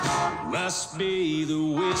Must be the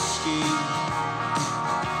whiskey.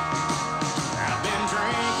 I've been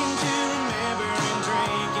drinking to remember and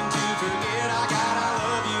drinking to forget. I gotta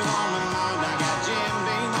love you on my mind. I got Jim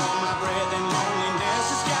Beam on my breath and loneliness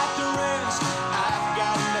has got the rest. I've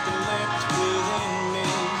got nothing left within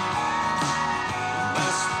me.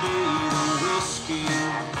 Must be the whiskey.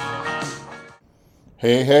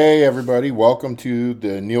 Hey, everybody. Welcome to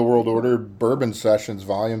the Neil World Order Bourbon Sessions,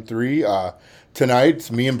 Volume 3. Tonight, it's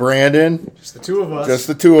me and Brandon. Just the two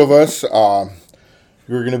of us. We're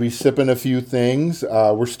going to be sipping a few things.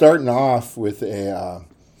 We're starting off with a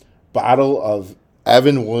bottle of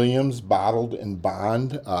Evin Williams Bottled in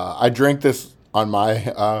Bond. I drank this on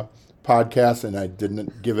my podcast, and I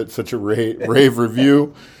didn't give it such a rave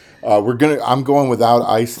review. I'm going without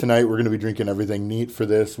ice tonight. We're going to be drinking everything neat for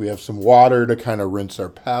this. We have some water to kind of rinse our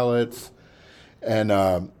palates,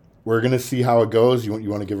 and we're going to see how it goes. You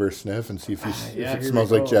want to give her a sniff and see if it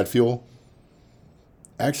smells like jet fuel?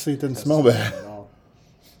 Actually, it doesn't smell bad. At all.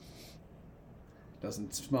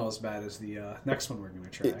 Doesn't smell as bad as the next one we're going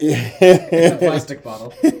to try. The plastic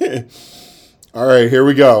bottle. All right, here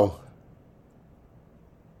we go.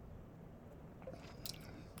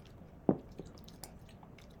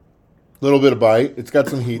 Little bit of bite. It's got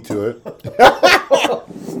some heat to it.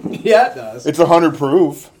 Yeah, it does. It's 100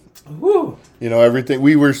 proof. Woo. You know, everything.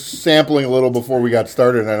 We were sampling a little before we got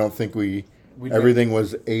started, and I don't think everything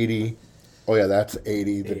was 80. Oh, yeah, that's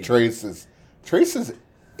 80. The Trace is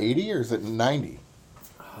 80 or is it 90?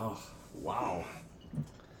 Oh, wow.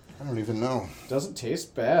 I don't even know. Doesn't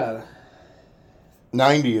taste bad.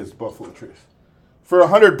 90 is Buffalo Trace. For a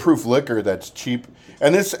 100 proof liquor, that's cheap.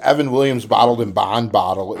 And this Evin Williams Bottled in Bond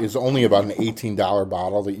bottle is only about an $18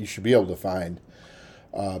 bottle that you should be able to find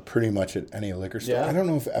pretty much at any liquor store. Yeah. I don't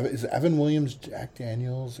know if is Evin Williams Jack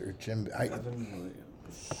Daniels or Jim. Evin Williams.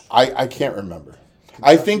 I can't remember.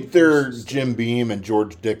 I think they're Jim Beam and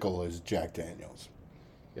George Dickel is Jack Daniels.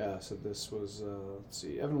 Yeah, so this was, let's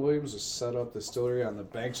see, Evin Williams was set up distillery on the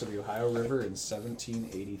banks of the Ohio River in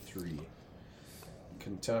 1783.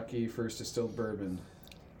 Kentucky, first distilled bourbon.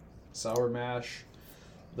 Sour mash.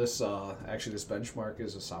 This benchmark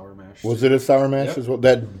is a sour mash. Was it a sour mash as well?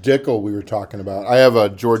 That Dickel we were talking about. I have a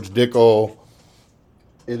George Dickel.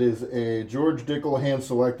 It is a George Dickel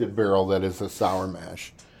hand-selected barrel that is a sour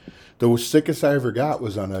mash. The sickest I ever got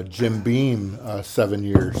was on a Jim Beam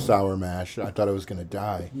 7-year sour mash. I thought I was going to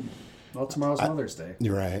die. Well, tomorrow's Mother's Day.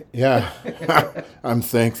 You're right. Yeah. I'm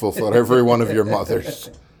thankful for every one of your mothers.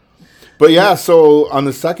 But yeah, so on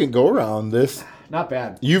the second go-around, this... Not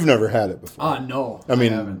bad. You've never had it before. No. I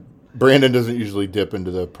mean, haven't. Brandon doesn't usually dip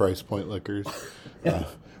into the price point liquors.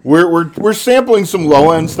 We're sampling some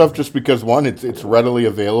low end stuff just because one, it's readily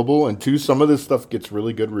available, and two, some of this stuff gets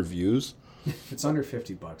really good reviews. If it's under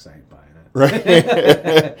 $50, I ain't buying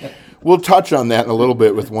it. Right. We'll touch on that in a little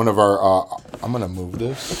bit with one of our. I'm gonna move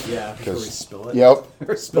this. Yeah, before we spill it.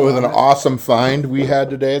 Yep. Spill with an it. awesome find we had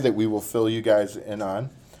today that we will fill you guys in on.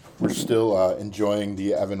 We're still enjoying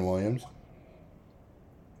the Evin Williams.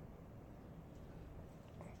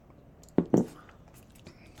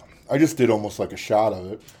 I just did almost like a shot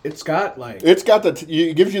of it. It's got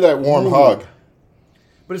it gives you that warm hug.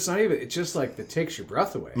 But it's not even, it's just like that takes your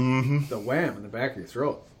breath away. Mm-hmm. The wham in the back of your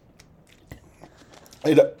throat.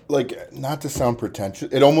 It, not to sound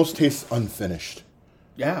pretentious, it almost tastes unfinished.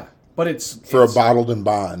 Yeah. But a Bottled in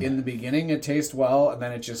Bond. In the beginning it tastes well, and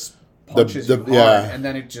then it just punches you hard, and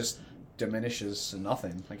then it just diminishes to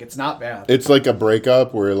nothing. Like, it's not bad. It's like a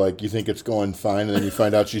breakup where, like, you think it's going fine, and then you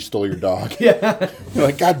find out she stole your dog. Yeah. You're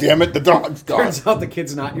like, God damn it, the dog's gone. Turns out the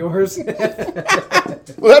kid's not yours. Well,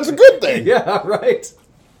 that's a good thing. Yeah, right.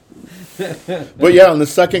 But yeah, on the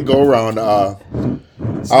second go-around,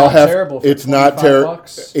 it's not terrible.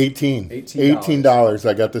 $18.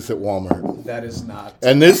 I got this at Walmart. That is not.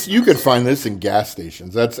 And this, you could find this in gas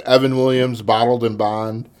stations. That's Evin Williams Bottled in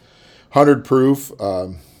Bond, 100 proof.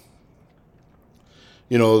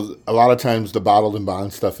 You know, a lot of times the Bottled in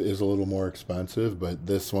Bond stuff is a little more expensive, but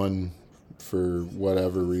this one, for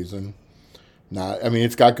whatever reason, not. I mean,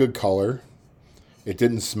 it's got good color. It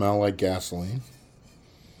didn't smell like gasoline.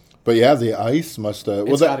 But yeah, the ice must have.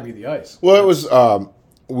 It's got to be the ice. Well, it was.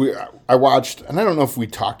 I watched, and I don't know if we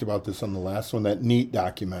talked about this on the last one, that Neat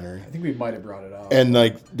documentary. I think we might have brought it up. And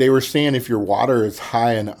like they were saying, if your water is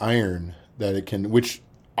high in iron, that it can. Which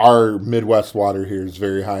our Midwest water here is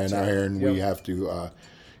very high in iron. Yep. We have to.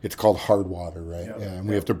 It's called hard water, right? Yep. Yeah, and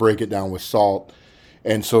we have to break it down with salt,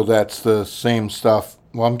 and so that's the same stuff.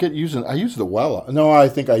 Well, I use the well. No, I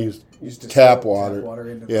think I used tap water.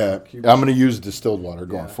 Into I'm going to use distilled water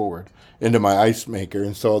going forward into my ice maker,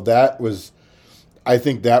 and so that was. I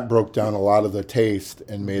think that broke down a lot of the taste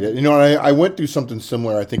and made it. You know, and I went through something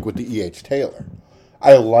similar, I think, with the E.H. Taylor.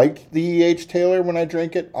 I liked the E.H. Taylor when I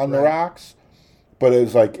drank it on the rocks, but it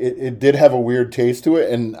was like, it did have a weird taste to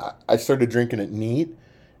it, and I started drinking it neat,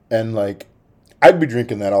 and like, I'd be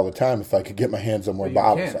drinking that all the time if I could get my hands on more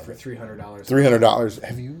bottles. For $300. $300.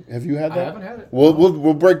 Have you had that? I haven't had it.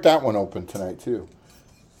 We'll break that one open tonight too.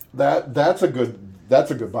 That's a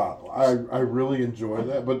good bottle. I really enjoy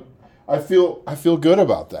that, but I feel good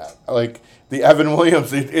about that. Like the Evin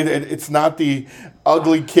Williams, it's not the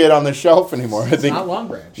ugly kid on the shelf anymore. It's not Long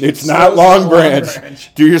Branch. It's not Long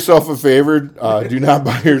Branch. Do yourself a favor. Do not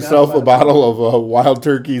buy yourself a bottle of Wild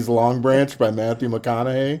Turkey's Long Branch by Matthew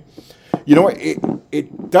McConaughey. You know what?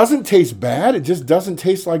 It doesn't taste bad. It just doesn't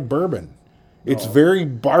taste like bourbon. It's very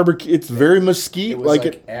barbecue. It's very mesquite. It was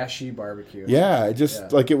like ashy barbecue. Yeah, it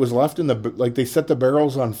just like it was left in like they set the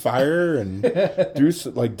barrels on fire and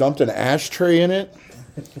dumped an ashtray in it.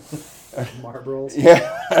 Marlboros.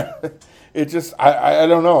 Yeah, it just I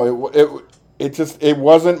don't know. It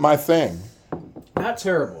wasn't my thing. Not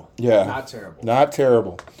terrible. Yeah, not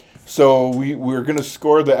terrible. So we're gonna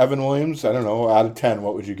score the Evin Williams. I don't know, out of 10,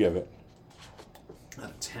 what would you give it?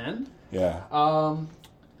 Out of 10? Yeah.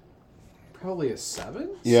 Probably a 7.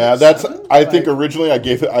 Yeah, 6, 7? I think originally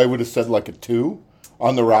I would have said like a 2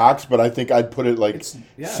 on the rocks, but I think I'd put it like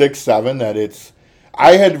 6, 7.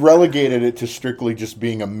 I had relegated it to strictly just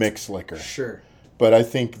being a mixed liquor. Sure. But I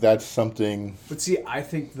think that's something. But see, I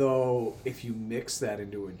think though, if you mix that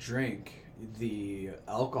into a drink, the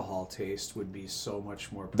alcohol taste would be so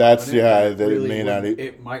much more prominent.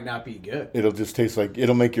 It might not be good. It'll just taste like,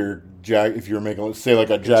 it'll make your Jack, if you're making, let's say like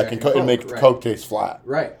a Jack and Coke, it'll make the Coke taste flat.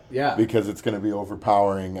 Right, yeah. Because it's going to be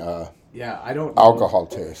overpowering I don't know alcohol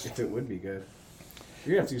taste. if it would be good.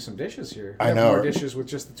 You're going to have to do some dishes here. I know. More dishes with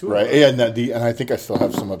just the two of them. Right, and I think I still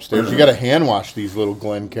have some upstairs. You got to hand wash these little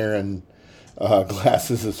Glencairn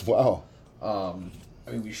glasses as well.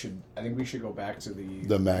 I think we should go back to the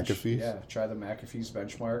McAfee's. Yeah, try the McAfee's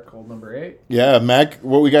benchmark, old number 8. Yeah,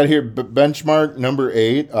 what we got here, benchmark number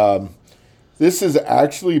 8. This is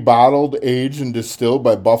actually bottled, aged, and distilled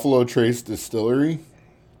by Buffalo Trace Distillery.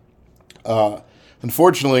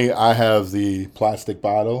 Unfortunately, I have the plastic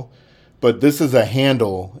bottle, but this is a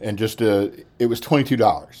handle, and it was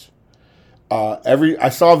 $22. I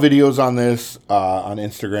saw videos on this on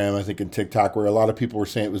Instagram, I think, and TikTok, where a lot of people were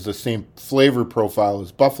saying it was the same flavor profile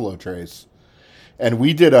as Buffalo Trace, and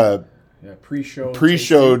we did a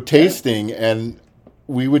pre-show tasting, and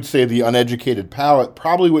we would say the uneducated palate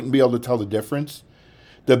probably wouldn't be able to tell the difference.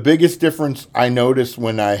 The biggest difference I noticed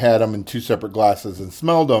when I had them in 2 separate glasses and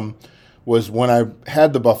smelled them was when I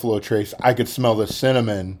had the Buffalo Trace, I could smell the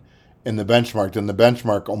cinnamon in the benchmark, and the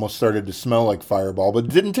benchmark almost started to smell like Fireball, but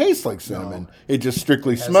it didn't taste like cinnamon. No. It just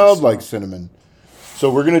strictly smelled like cinnamon.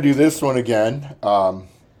 So we're going to do this one again.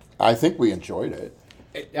 I think we enjoyed it.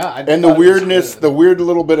 And the weirdness, the weird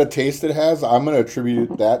little bit of taste it has, I'm going to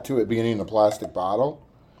attribute that to it being in a plastic bottle.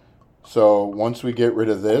 So once we get rid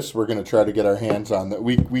of this, we're going to try to get our hands on that.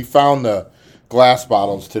 We found the glass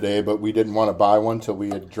bottles today, but we didn't want to buy one till we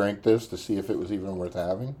had drank this to see if it was even worth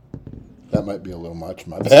having. That might be a little much,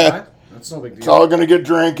 my bad. That's no big deal. It's all going to get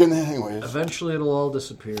drinking anyways. Eventually it'll all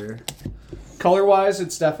disappear. Color-wise,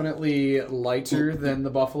 it's definitely lighter than the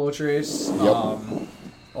Buffalo Trace. Yep.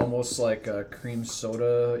 Almost like a cream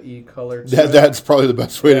soda-y color. That's probably the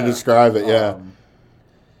best way to describe it, yeah.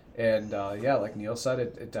 Like Neil said,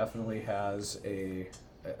 it definitely has a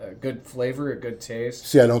good flavor, a good taste.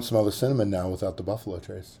 See, I don't smell the cinnamon now without the Buffalo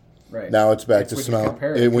Trace. Right. Now it's back to smell.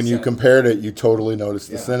 When you compared it, you totally noticed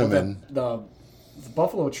the cinnamon. The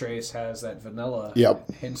Buffalo Trace has that vanilla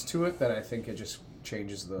hints to it that I think it just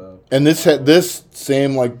changes the... And this this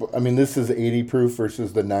is 80 proof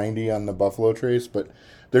versus the 90 on the Buffalo Trace, but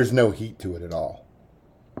there's no heat to it at all.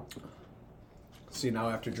 See, now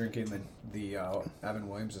after drinking the Evin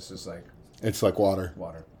Williams, this is like... It's like water.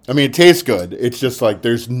 I mean, it tastes good. It's just like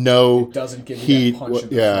there's no it doesn't give heat. You that punch in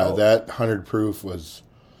the throat. That 100 proof was...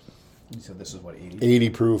 So this is what, 80? 80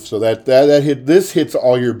 proof. So that hits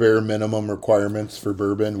all your bare minimum requirements for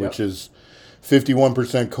bourbon, which is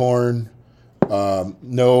 51% corn.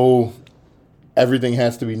 Everything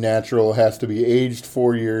has to be natural, has to be aged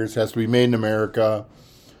 4 years, has to be made in America,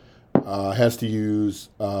 has to use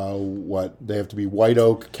they have to be white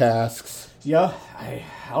oak casks. Yeah,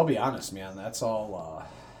 I'll be honest, man. That's all.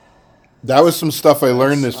 That was some stuff I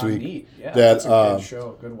learned this week. Neat. Yeah, that's a good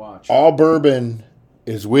show, good watch. All bourbon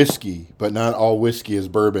is whiskey, but not all whiskey is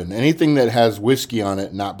bourbon. Anything that has whiskey on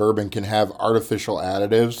it, not bourbon, can have artificial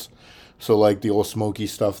additives. So like the old smoky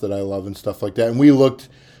stuff that I love and stuff like that. And we looked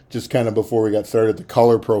just kind of before we got started, the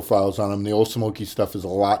color profiles on them. The Old Smoky stuff is a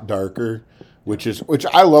lot darker, which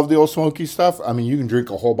I love the Old Smoky stuff. I mean, you can drink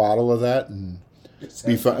a whole bottle of that and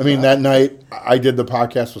be fun. I mean, that night I did the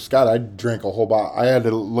podcast with Scott. I drank a whole bottle. I had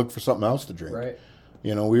to look for something else to drink. Right.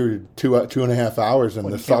 You know, we were 2.5 hours in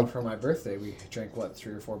When the you came sun. for my birthday, we drank,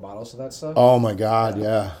 3 or 4 bottles of that stuff? Oh my God,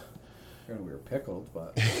 yeah. We were pickled,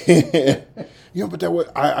 but... You know, but that was,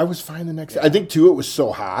 I was fine the next day. I think, too, it was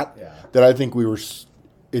so hot that I think we were...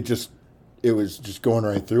 It was just going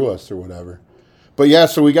right through us or whatever. But, yeah,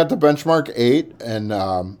 so we got the benchmark 8,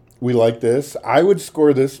 and we like this. I would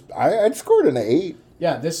score this... I'd score it an 8.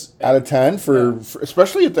 Yeah, this... Out of 10, for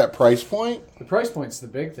especially at that price point. The price point's the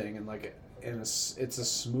big thing, and, it's a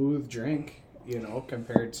smooth drink,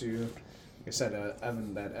 compared to, like I said,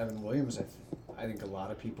 Evin Williams. I think a lot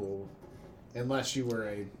of people, unless you were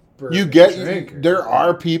a bourbon drinker, there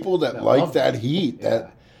are people that like that heat. Yeah.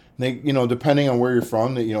 That they, depending on where you're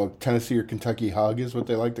from, that Tennessee or Kentucky hug is what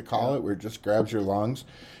they like to call it, where it just grabs your lungs.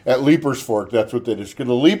 At Leaper's Fork, that's what they did. Because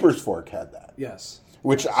the Leaper's Fork had that. Yes.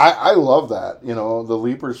 Which I love that. The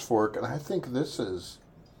Leaper's Fork, and I think this is.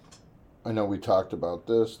 I know we talked about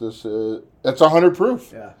this. It's 100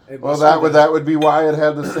 proof. Yeah. Well, that would be why it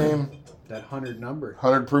had the same that 100 number.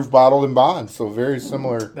 100 proof bottled and bond. So very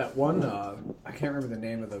similar. That one, I can't remember the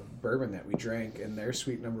name of the bourbon that we drank, and their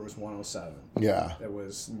sweet number was 107. Yeah. It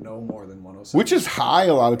was no more than 107. Which is high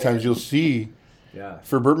a lot of times. You'll see. Yeah.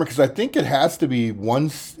 For bourbon, because I think it has to be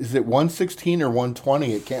is it 116 or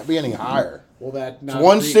 120? It can't be any higher. Well, it's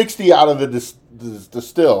 160 out of the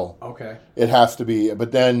distill. Okay. It has to be,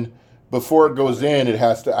 but then. Before it goes in,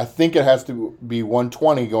 I think it has to be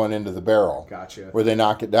 120 going into the barrel. Gotcha. Where they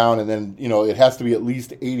knock it down, and then, it has to be at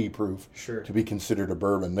least 80 proof to be considered a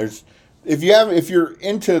bourbon. If you're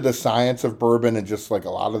into the science of bourbon and just like a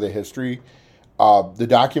lot of the history, the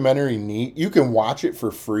documentary you can watch it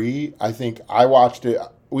for free. I think I watched it.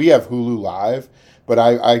 We have Hulu Live, but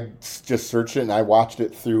I just searched it and I watched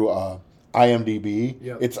it through IMDb.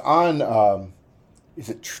 Yep. It's on, is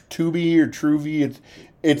it Tubi or Truvi?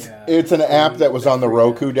 It's an app that was on the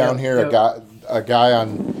Roku down here. Yep. A guy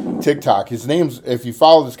on TikTok. If you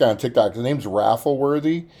follow this guy on TikTok, his name's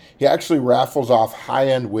Raffleworthy. He actually raffles off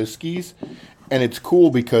high-end whiskeys, and it's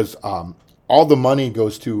cool because all the money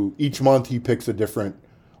goes to each month. He picks a different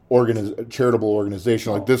charitable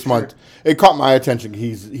organization. Like this month, it caught my attention.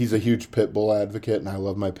 He's a huge pit bull advocate, and I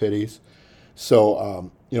love my pitties.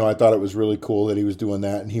 So I thought it was really cool that he was doing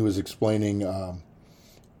that, and he was explaining.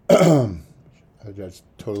 I just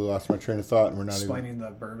totally lost my train of thought, and we're not explaining the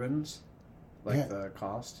bourbons, the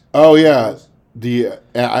cost. Oh yeah, dude,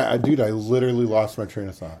 I literally lost my train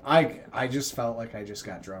of thought. I just felt like I just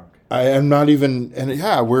got drunk. I am not even,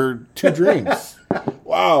 and we're 2 drinks.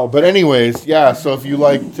 Wow, but anyways, so if you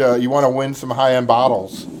you want to win some high end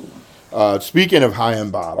bottles. Speaking of high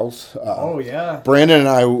end bottles, Brandon and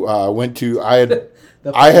I went to.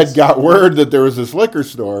 I had got word that there was this liquor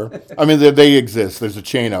store. I mean, they exist. There's a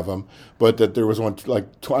chain of them, but that there was one I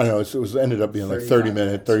don't know. It ended up being like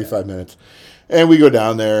 35 minutes, and we go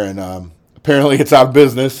down there, and apparently it's out of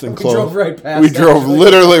business and closed. Drove right past. We drove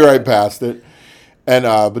literally right past it, and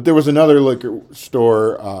but there was another liquor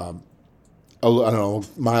store. I don't know,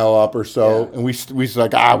 mile up or so, and we was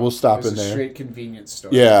like, we'll stop in there. Straight convenience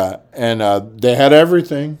store. Yeah, and they had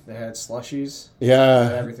everything. They had slushies. Yeah, they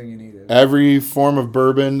had everything you needed. Every form of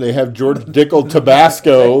bourbon. They have George Dickel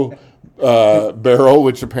Tabasco barrel,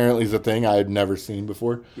 which apparently is a thing I had never seen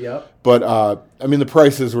before. Yep. But I mean, the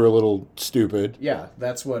prices were a little stupid. Yeah,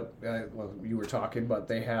 that's what you were talking. But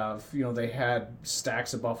they have, they had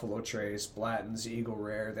stacks of Buffalo Trace, Blanton's, Eagle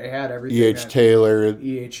Rare. They had everything. E.H. Taylor.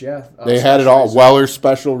 E.H. Yeah. They had it all. Weller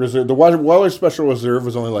Special Reserve. The Weller Special Reserve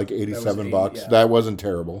was only like $87. Yeah. That wasn't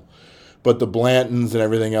terrible. But the Blantons and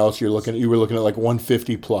everything else, you were looking at like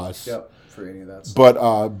 $150 plus. Yep. For any of that stuff.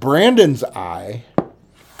 But Brandon's eye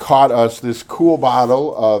caught us this cool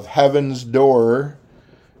bottle of Heaven's Door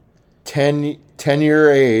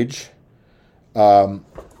 10-year age. You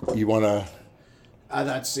want to...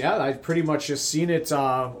 I pretty much just seen it.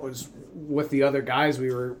 Was with the other guys.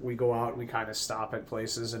 We go out and we kind of stop at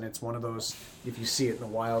places, and it's one of those, if you see it in the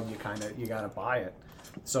wild, you gotta buy it.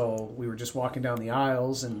 So we were just walking down the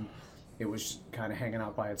aisles, and it was kind of hanging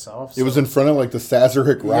out by itself. It was in front of like the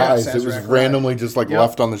Sazerac Rise. Sazerac it was Rise. Randomly just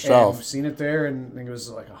left on the shelf. And seen it there, and I think it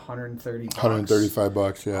was like $130.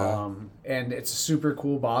 $135, yeah. And it's a super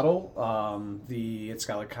cool bottle. It's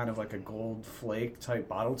got kind of like a gold flake type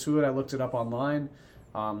bottle to it. I looked it up online,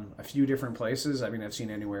 a few different places. I mean, I've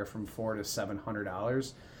seen anywhere from $400 to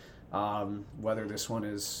 $700. Whether this one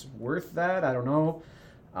is worth that, I don't know.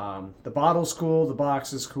 The bottle's cool. The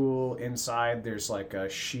box is cool. Inside, there's like a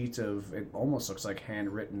sheet of. It almost looks like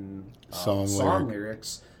handwritten Song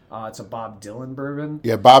lyrics. It's a Bob Dylan bourbon.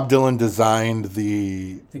 Yeah, Bob Dylan designed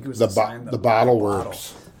the I think it was the designed the bottle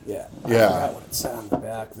works. Yeah. Yeah. I forgot what it said on the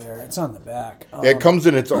back there. It's on the back. It comes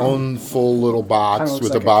in its own full little box Kinda looks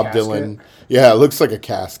with like a a Bob casket. Dylan. Yeah, it looks like a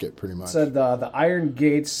casket pretty much. It said the Iron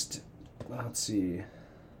Gates. Let's see.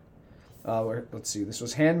 Let's see. This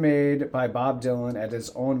was handmade by Bob Dylan at his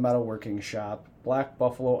own metalworking shop, Black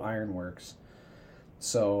Buffalo Ironworks.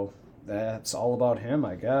 So that's all about him,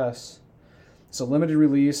 I guess. It's a limited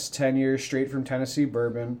release, 10 years straight from Tennessee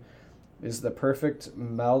bourbon. Is the perfect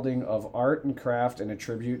melding of art and craft and a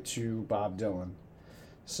tribute to Bob Dylan.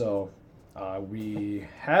 So we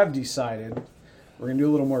have decided we're going to do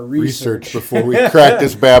a little more research before we crack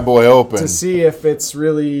this bad boy open. to see if it's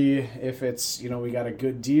we got a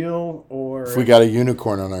good deal or If we got a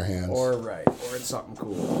unicorn on our hands. or it's something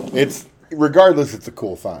cool. It's regardless, it's a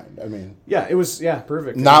cool find. I mean, Yeah, it was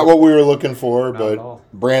perfect. not what we were looking for, at but all.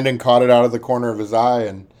 Brandon caught it out of the corner of his eye,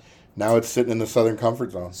 and now it's sitting in the Southern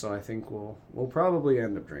Comfort Zone. So I think we'll probably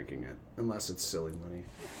end up drinking it unless it's silly money.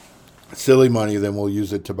 Silly money, then we'll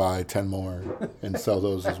use it to buy 10 more and sell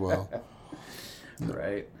those as well.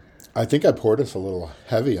 Right. I think I poured us a little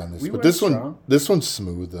heavy on this, We but went this strong. one's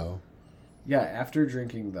smooth though. Yeah, after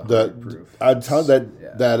drinking the The 100 proof. I'd tell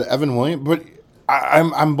that Evan Williams, but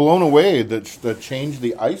I'm blown away that the change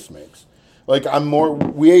the ice makes. Like I'm more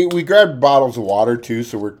we grabbed bottles of water too,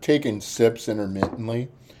 so we're taking sips intermittently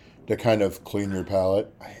to kind of clean your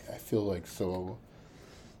palate. I feel like so.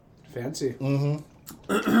 Fancy.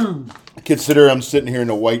 Consider I'm sitting here in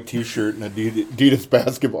a white T-shirt and Adidas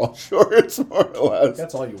basketball shorts, more or less.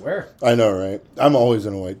 That's all you wear. I know, right? I'm always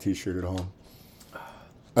in a white T-shirt at home.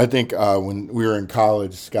 I think when we were in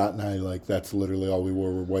college, Scott and I, that's literally all we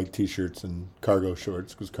wore were white T-shirts and cargo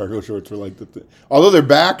shorts, because cargo shorts were although they're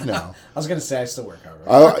back now. I was going to say I still wear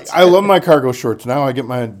cargo. I love my cargo shorts now. I get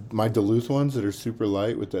my Duluth ones that are super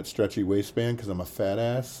light with that stretchy waistband because I'm a fat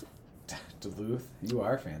ass. Duluth, you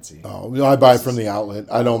are fancy. Oh, I buy from the outlet.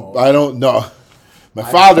 I don't know. My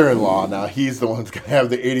father-in-law now, he's the one that's gonna have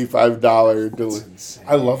the $85 Duluth. insane.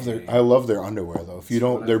 I love their underwear though. If you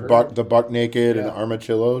don't, they're the buck naked and the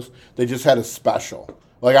armachillos. They just had a special.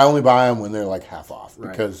 I only buy them when they're half off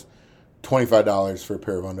because $25 for a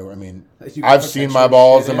pair of underwear. I mean, I've seen my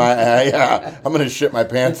balls in my I'm gonna shit my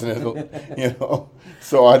pants in it,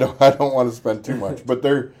 So I don't want to spend too much, but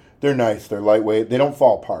they're nice. They're lightweight. They don't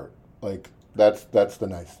fall apart. That's the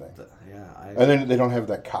nice thing. Yeah, And then they don't have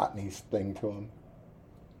that cottony thing to them.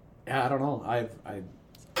 I don't know. I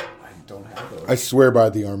don't have those. I swear by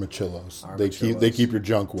the armachillos. They Armachillos. keep your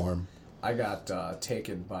junk warm. I got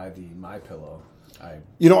taken by the My Pillow.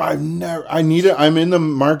 I'm in the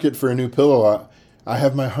market for a new pillow. I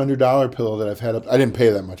have my $100 pillow that I've had up. I didn't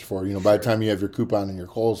pay that much for. By the time you have your coupon and your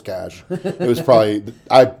Kohl's cash, it was probably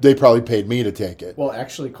they probably paid me to take it. Well,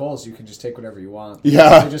 actually, Kohl's, you can just take whatever you want.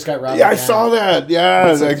 Yeah, They just got robbed. yeah, I again. saw that.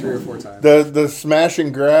 Yeah, It's 3 or 4 times. the smash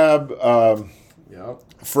and grab Yep.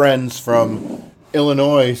 friends from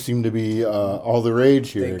Illinois seem to be all the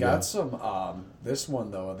rage here. They again. got some. This one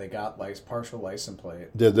though, they got partial license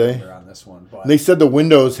plate. Did they? Number on this one, but They said the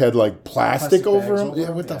windows had plastic over bags them. Yeah,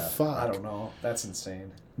 them? what the fuck? I don't know. That's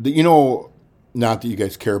insane. Not that you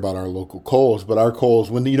guys care about our local Kohl's, but our Kohl's,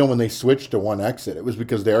 when they switched to one exit, it was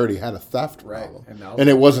because they already had a theft Right, problem. and now- And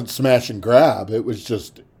it wasn't smash and grab. It was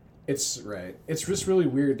just... It's right. It's just really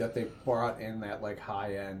weird that they brought in that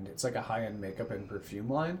high end. It's like a high end makeup and perfume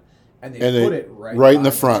line, and they put it right in the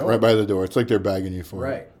by front, door. right by the door. It's like they're bagging you for it.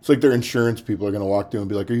 Right. It's like their insurance people are going to walk through and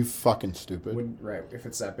be like, "Are you fucking stupid?" Right. If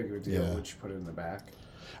it's that big of a deal, Yeah. would you put it in the back?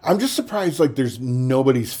 I'm just surprised. There's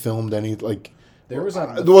nobody's filmed any There was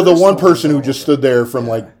on the first one person who though, just stood there from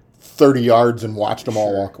 30 yards and watched them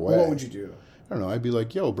all Sure. walk away. Well, what would you do? I don't know. I'd be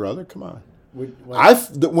like, "Yo, brother, come on." When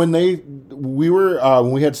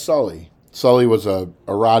We had Sully. Sully was a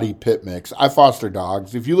Roddy pit mix. I foster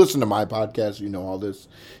dogs. If you listen to my podcast, you know all this.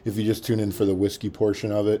 If you just tune in for the whiskey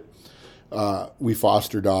portion of it, we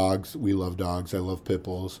foster dogs. We love dogs. I love pit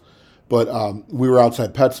bulls. But we were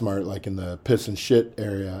outside PetSmart, in the piss and shit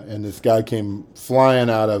area, and this guy came flying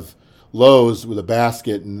out of Lowe's with a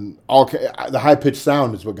basket, and the high pitched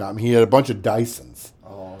sound is what got me. He had a bunch of Dysons.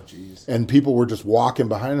 oh, jeez. And people were just walking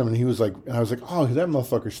behind him, and he was like, and I was like, "Oh, that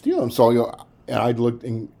motherfucker's stealing." So I looked,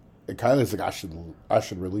 and Kylie's like, "I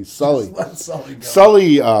should release Sully." Let Sully go.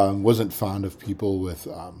 Sully wasn't fond of people with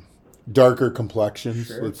darker complexions,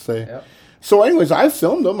 Sure. let's say. Yep. So, anyways, I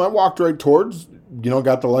filmed him. I walked right towards,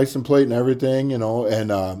 got the license plate and everything, and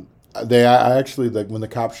I actually, like, when the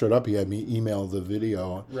cop showed up, he had me email the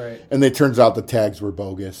video. Right. And it turns out the tags were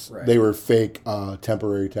bogus. Right. They were fake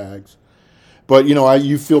temporary tags. But, you know,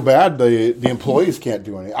 you feel bad. The employees can't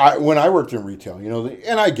do anything. When I worked in retail, you know,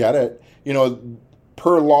 and I get it. You know,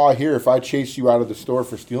 per law here, if I chase you out of the store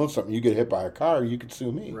for stealing something, you get hit by a car, you could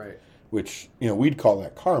sue me. Right. Which, you know, we'd call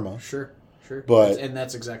that karma. Sure. But and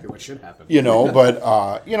that's exactly what should happen. You know,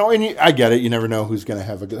 but, you know, and I get it. You never know who's going to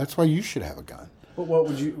have a gun. That's why you should have a gun. But what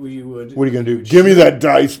would you What are you going to do? Give me that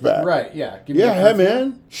dice back. Right, yeah. Give me Yeah, hey,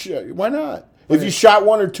 man. Why not? If you shot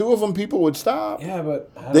one or two of them, people would stop. Yeah,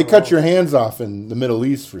 but They cut your hands off in the Middle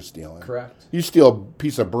East for stealing. Correct. You steal a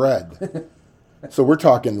piece of bread. So we're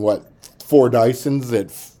talking, what, 4 Dysons at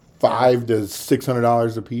 $500 to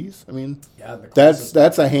 $600 a piece? I mean, yeah,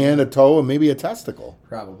 that's a hand, a toe, and maybe a testicle.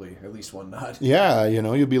 Probably, at least one nut. Yeah, you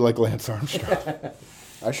know, you'll be like Lance Armstrong.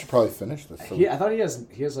 I should probably finish this. So. I thought he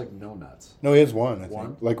has like no nuts. No, he has one, I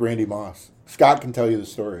think. Like Randy Moss. Scott can tell you the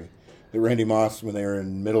story. That Randy Moss, when they were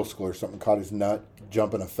in middle school or something, caught his nut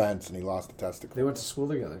jumping a fence and he lost a testicle. They went to school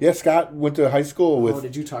together. Yeah, Scott went to high school with,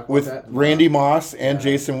 did you talk about with that? Randy Moss and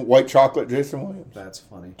Jason White Chocolate Jason Williams. That's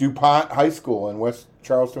funny. DuPont High School in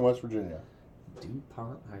Charleston, West Virginia.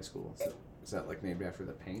 DuPont High School. Is that like named after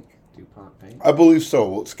the paint? DuPont paint? I believe so.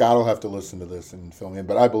 Well, Scott will have to listen to this and fill me in,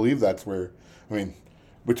 but I believe that's where, I mean,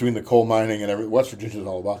 between the coal mining and everything, West Virginia is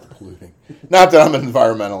all about the polluting. Not that I'm an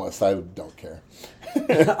environmentalist. I don't care.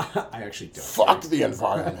 I actually don't. Fuck the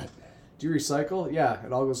environment. Do you recycle? Yeah,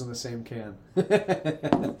 it all goes in the same can.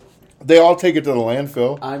 They all take it to the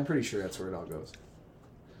landfill. I'm pretty sure that's where it all goes.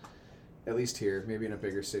 At least here, maybe in a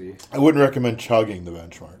bigger city. I wouldn't recommend chugging the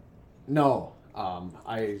Benchmark. No,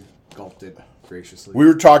 I gulped it graciously. We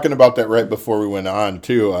were talking about that right before we went on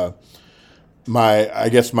too. I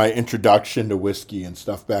guess my introduction to whiskey and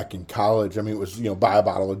stuff back in college. I mean, it was, you know, buy a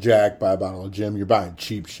bottle of Jack, buy a bottle of Jim. You're buying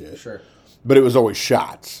cheap shit. Sure. But it was always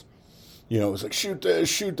shots. You know, it was like, shoot this,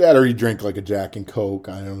 shoot that, or you drink like a Jack and Coke.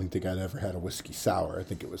 I don't even think I'd ever had a whiskey sour. I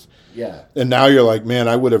think it was. Yeah. And now you're like, man,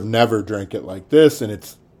 I would have never drank it like this,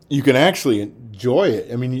 and you can actually enjoy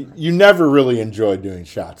it. I mean, you never really enjoyed doing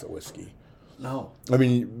shots of whiskey. No. I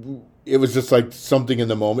mean, it was just like something in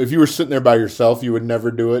the moment. If you were sitting there by yourself, you would never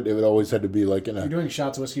do it. It would always have to be like in a... If you're doing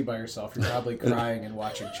shots of whiskey by yourself, you're probably crying and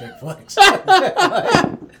watching chick flicks.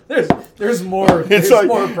 there's more. There's like,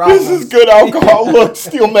 more problems. This is good alcohol. Look,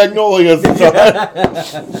 Steel Magnolias.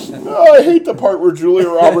 Oh, I hate the part where Julia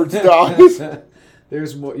Roberts dies.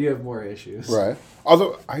 There's more. You have more issues. Right.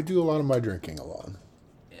 Although I do a lot of my drinking alone.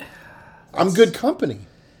 I'm good company.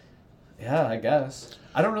 Yeah, I guess.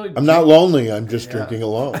 I don't really. I'm not lonely. I'm just drinking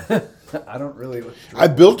alone. I don't really. I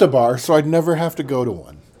built a bar so I'd never have to go to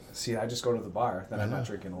one. See, I just go to the bar. Then I'm not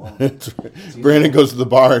drinking alone. That's right. Brandon goes to the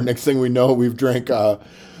bar, and next thing we know, we've drank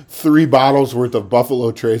 3 bottles worth of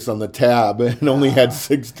Buffalo Trace on the tab and only had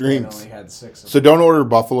 6 drinks. Only had 6. So don't order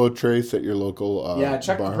Buffalo Trace at your local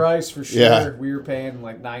check bar. the price for sure. Yeah. We were paying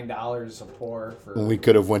like $9 a pour for. And we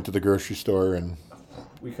could have went to the grocery store and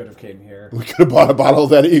we could have came here. we could have bought a bottle of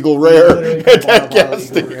that Eagle Rare literally at could have that bought a bottle gas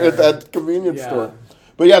of Eagle station, Rare. at that convenience Yeah. store.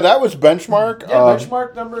 But yeah, that was Benchmark. Yeah,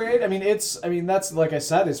 Benchmark number 8. I mean, that's like I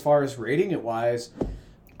said, as far as rating it wise,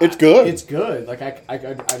 it's good. It's good. Like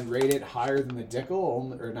I'd rate it higher than the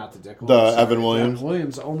Dickel, or not the Dickel. Evan Williams. Evan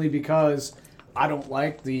Williams, only because I don't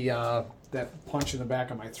like the that punch in the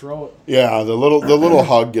back of my throat. Yeah, the little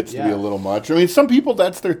hug gets to be Yeah. a little much. I mean, some people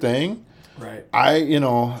that's their thing. Right. I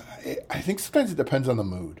think sometimes it depends on the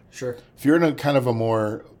mood. Sure. If you're in a kind of a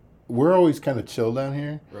more, we're always kind of chill down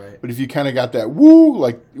here. Right. But if you kind of got that woo,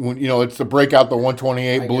 like when it's to break out the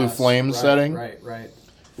 128 I blue guess. flame Right, setting, Right.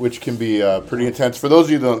 which can be pretty intense. For those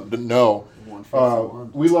of you that don't know,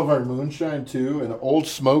 151. we love our moonshine too, and Old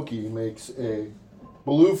Smoky makes a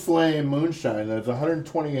blue flame moonshine that's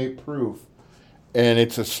 128 proof, and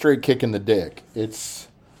it's a straight kick in the dick. It's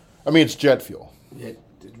jet fuel. It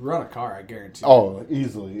run a car, I guarantee. Oh,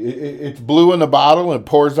 easily. It's blue in the bottle and it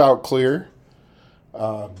pours out clear.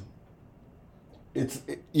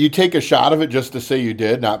 You take a shot of it just to say you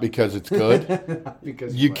did, not because it's good.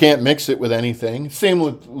 Because You can't mix it with anything. Same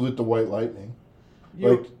with the White Lightning.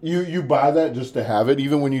 You buy that just to have it.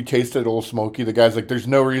 Even when you taste it Old Smoky, the guy's like, "There's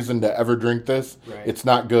no reason to ever drink this. Right. It's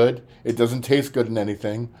not good. It doesn't taste good in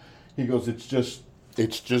anything." He goes, "It's just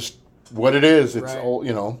what it is. It's Right.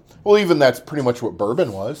 all, Well, even that's pretty much what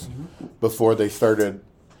bourbon was before they started,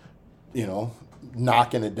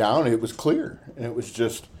 knocking it down. It was clear, and it was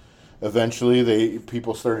just eventually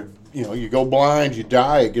people started. You go blind, you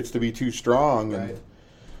die. It gets to be too strong, Right.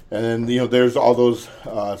 and then there's all those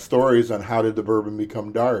stories on how did the bourbon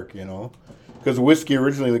become dark. Because the whiskey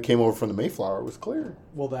originally that came over from the Mayflower was clear.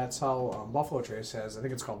 Well, that's how Buffalo Trace has. I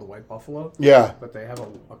think it's called the White Buffalo. Yeah. But they have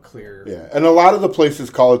a clear. Yeah, and a lot of the places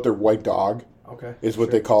call it their white dog. Okay. Is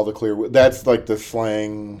what they call the clear. That's like the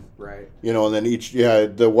slang. Right. And then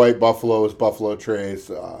the White Buffalo is Buffalo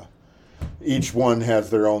Trace. Each one has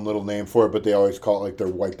their own little name for it, but they always call it like their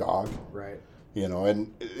white dog. Right.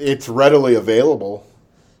 And it's readily available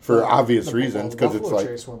for obvious reasons because it's like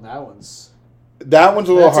Trace one, that one's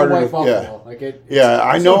a little that's harder. A white to, Buffalo. yeah, like it,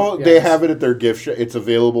 I know they have it at their gift shop. It's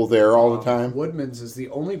available there all the time. Woodman's is the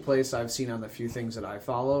only place I've seen on the few things that I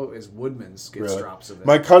follow is Woodman's gets Really? drops of it.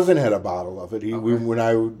 My cousin had a bottle of it. When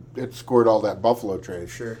I had scored all that Buffalo Trace.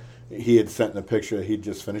 Sure. He had sent in a picture that he'd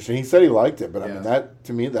just finished, and he said he liked it. But I Yeah. mean, that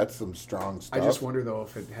to me, that's some strong stuff. I just wonder though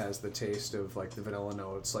if it has the taste of like the vanilla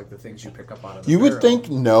notes, like the things you pick up out of the You would barrel. think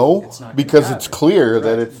no, It's not because gonna it's have it. clear Right.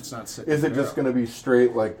 that It's not sitting Is in it the just barrel. going to be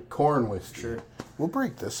straight like corn whiskey? Sure. We'll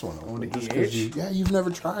break this one open. Going to just 'cause EH? you've never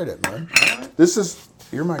tried it, man. This is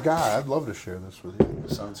you're my guy. I'd love to share this with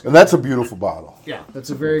you. Sounds good. And that's a beautiful bottle. Yeah, that's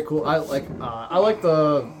a very cool. I like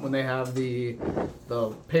the when they have the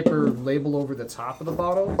paper label over the top of the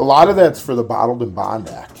bottle. A lot of that's for the Bottled and Bond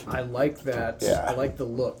Act. I like that. Yeah. I like the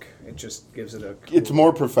look. It just gives it a. Cool, It's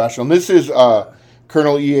more professional. This is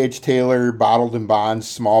Colonel E.H. Taylor Bottled and Bond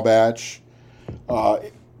small batch.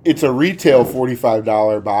 It's a retail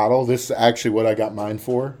 $45 bottle. This is actually what I got mine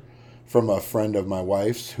for from a friend of my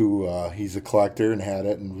wife's who he's a collector and had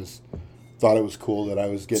it and thought it was cool that I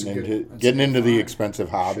was getting into the expensive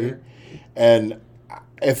hobby. Sure. And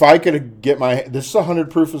if I could get this is 100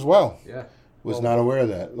 proof as well. Yeah. Was not aware of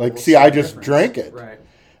that. Like, we'll see, see I the just difference. drank it. Right.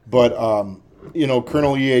 But,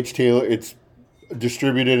 Colonel E.H. Taylor, it's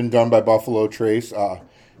distributed and done by Buffalo Trace.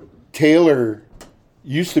 Taylor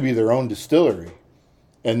used to be their own distillery.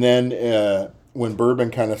 And then when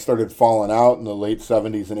bourbon kind of started falling out in the late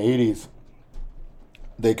 70s and 80s,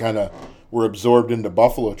 they kind of were absorbed into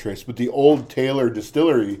Buffalo Trace. But the old Taylor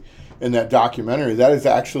distillery in that documentary, that is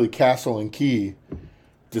actually Castle and Key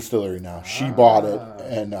Distillery now. She bought it,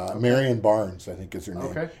 and Marion Barnes, I think, is her name.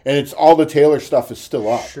 Okay. And it's all the Taylor stuff is still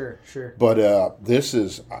up. Sure. But this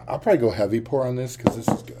is, I'll probably go heavy pour on this because this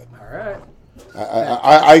is good. All right.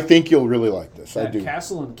 I think you'll really like this. I That do.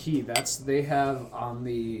 Castle and Key. They have on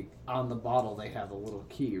the bottle. They have a little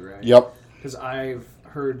key, right? Yep. Because I've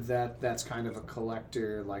heard that's kind of a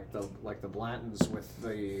collector, like the Blantons with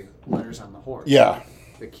the letters on the horse. Yeah.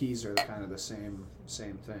 The keys are kind of the same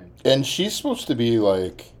thing. And she's supposed to be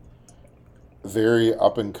like very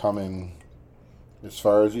up and coming as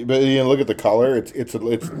far as, but look at the color.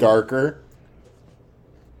 It's darker.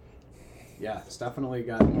 Yeah, it's definitely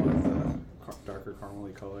got more of the darker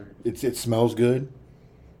caramely color. It smells good.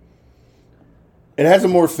 It has a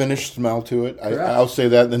more finished smell to it. I'll say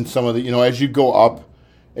that than some of the, as you go up,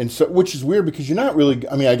 and so, which is weird because you're not really.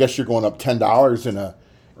 I mean, I guess you're going up $10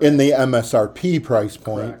 in the MSRP price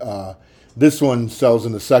point. This one sells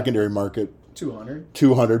in the secondary market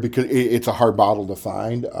 200 because it's a hard bottle to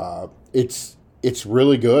find. It's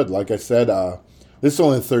really good. Like I said, this is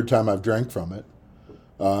only the third time I've drank from it.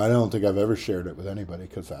 I don't think I've ever shared it with anybody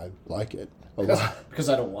because I like it a lot. Because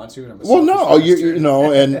I don't want to. And I'm a Well, no, selfish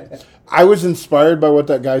bastard. and I was inspired by what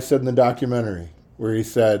that guy said in the documentary, where he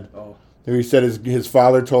said, his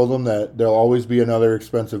father told him that there'll always be another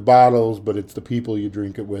expensive bottles, but it's the people you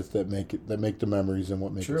drink it with that make the memories and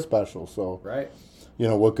what make it special. So, Right.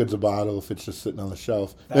 What good's a bottle if it's just sitting on the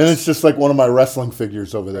shelf? And it's just like one of my wrestling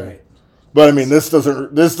figures over there. Right. But I mean, this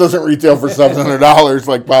doesn't retail for $700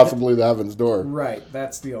 like possibly the Heaven's Door. Right.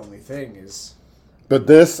 That's the only thing is. But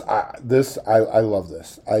I love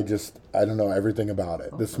this. I don't know everything about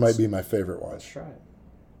it. This might be my favorite one. Let's try it.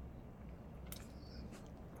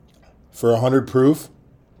 For 100 proof,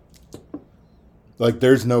 like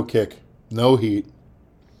there's no kick, no heat.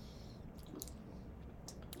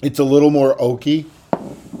 It's a little more oaky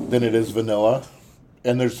than it is vanilla,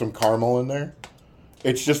 and there's some caramel in there.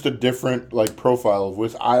 It's just a different like profile of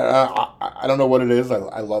whiskey. I don't know what it is.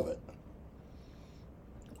 I love it.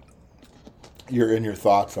 Your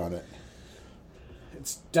thoughts on it?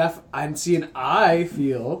 I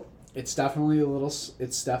feel it's definitely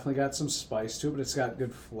it's definitely got some spice to it, but it's got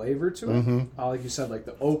good flavor to it. Mm-hmm. Like you said, like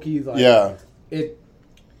the oaky, it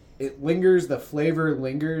lingers, the flavor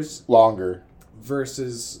lingers Longer.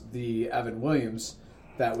 versus the Evin Williams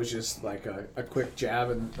that was just like a quick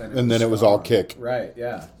jab and then it was all kick. Right,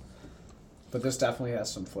 yeah. But this definitely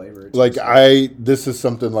has some flavor. This is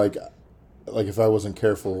something like if I wasn't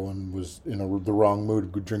careful and was in the wrong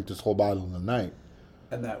mood, could drink this whole bottle in the night.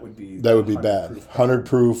 And that would be bad. 100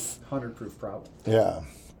 proof. 100 proof problem. Yeah.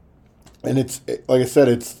 And it's like I said,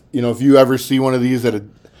 it's if you ever see one of these at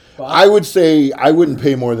I would say I wouldn't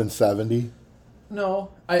pay more than 70.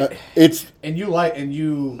 No, It's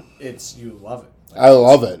you love it. Like, I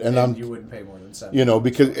love it, and you wouldn't pay more than 70.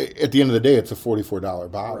 because at the end of the day, it's a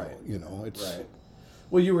 $44 bottle. Right. It's Right.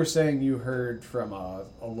 Well, you were saying you heard from a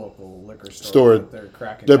local liquor store that they're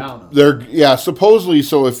cracking down on. They're supposedly.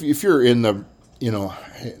 So if you're in the I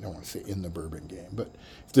don't want to say in the bourbon game, but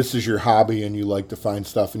if this is your hobby and you like to find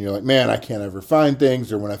stuff and you're like, man, I can't ever find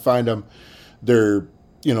things, or when I find them, they're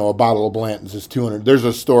a bottle of Blanton's is $200. There's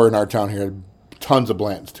a store in our town here, tons of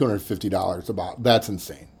Blanton's, $250 a bottle. That's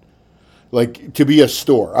insane. Like, to be a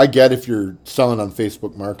store, I get if you're selling on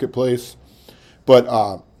Facebook Marketplace, but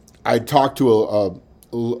I talked to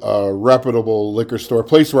a reputable liquor store,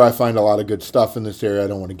 place where I find a lot of good stuff in this area. I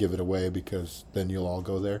don't want to give it away because then you'll all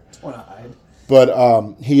go there. Want to hide?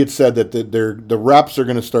 But he had said that the reps are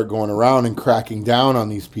going to start going around and cracking down on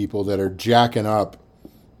these people that are jacking up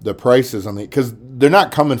the prices on because they're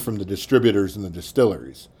not coming from the distributors and the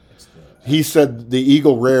distilleries. He said the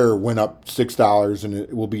Eagle Rare went up $6, and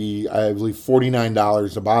it will be, I believe,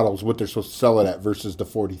 $49 a bottle is what they're supposed to sell it at versus the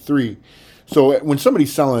 $43. So when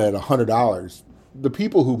somebody's selling it at $100, the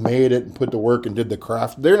people who made it and put the work and did the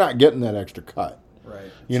craft, they're not getting that extra cut.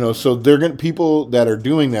 Right. So people that are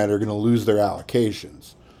doing that are going to lose their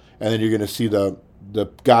allocations, and then you're going to see the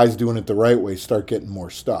guys doing it the right way start getting more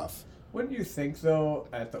stuff. Wouldn't you think, though,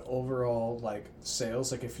 at the overall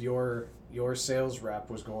sales, if your sales rep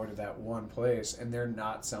was going to that one place and they're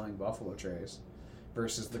not selling Buffalo Trace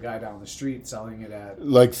versus the guy down the street selling it at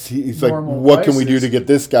he's like, what can we do to get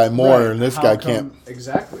this guy more, right, and this guy can't?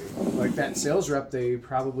 Exactly. Like that sales rep, they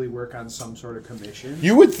probably work on some sort of commission.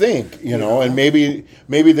 You would think, and maybe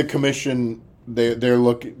the commission they're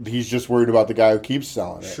looking. He's just worried about the guy who keeps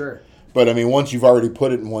selling it. Sure. But I mean, once you've already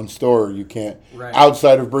put it in one store, you can't. Right.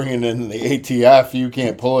 Outside of bringing in the ATF, you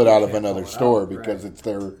can't pull it out of another store because it's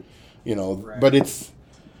their, Right. But it's,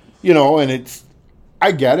 and it's.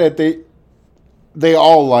 I get it. They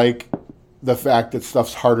all like the fact that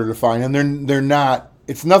stuff's harder to find, and they're not.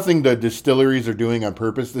 It's nothing the distilleries are doing on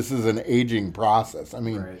purpose. This is an aging process. I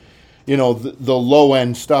mean, Right. The low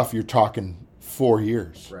end stuff, you're talking 4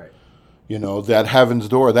 years. Right. That Heaven's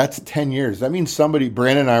Door, that's 10 years. That means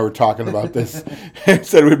Brandon and I were talking about this, and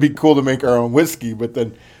said it would be cool to make our own whiskey, but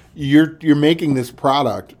then you're making this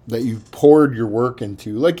product that you've poured your work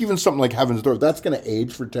into, like even something like Heaven's Door, that's going to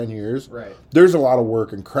age for 10 years. Right. There's a lot of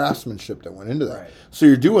work and craftsmanship that went into that. Right. So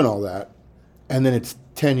you're doing all that, and then it's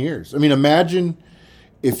 10 years. I mean, imagine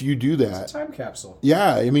if you do that. It's a time capsule.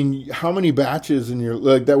 Yeah, I mean, how many batches in your,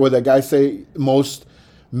 like that, what that guy say, most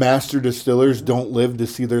master distillers don't live to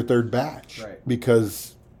see their third batch. Right.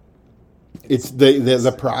 Because it's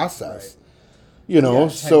the process.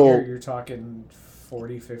 Right. So you're talking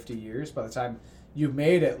 40, 50 years by the time you've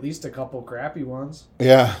made at least a couple crappy ones.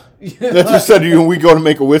 yeah. That's what said we go to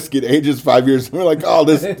make a whiskey, it ages 5 years, and we're like, oh,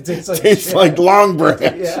 this It tastes like tastes shit. like Long Branch.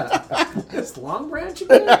 Yeah. This Long Branch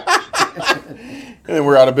again? And then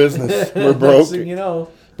we're out of business. We're broke.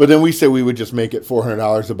 So, But then we say we would just make it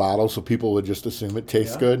 $400 a bottle, so people would just assume it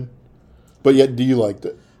tastes good. But yet, do you like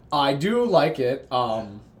it? I do like it.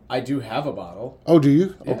 I do have a bottle. Oh, do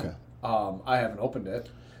you? Yeah. Okay. I haven't opened it,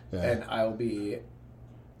 Yeah. and I'll be.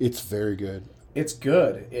 It's very good. It's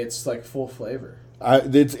good. It's like full flavor. I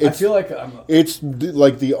feel like I'm. It's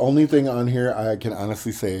like the only thing on here I can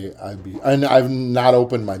honestly say and I've not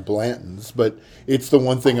opened my Blanton's, but it's the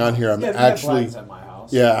one thing on here I'm actually. At my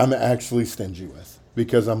house. Yeah, I'm actually stingy with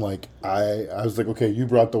because I'm like I was like, okay, you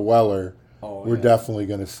brought the Weller. Oh, We're yeah. definitely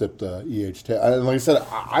going to sip the EH. And like I said,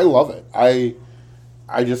 I love it. I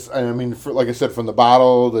mean, like I said, from the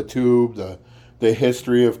bottle, the tube, the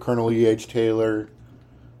history of Colonel E.H. Taylor,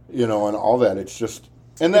 and all that. It's just,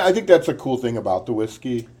 and I think that's a cool thing about the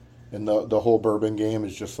whiskey and the whole bourbon game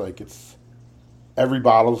is just like every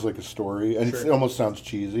bottle's like a story, and Sure. it almost sounds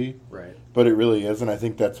cheesy, Right. but it really is, and I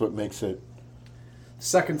think that's what makes it.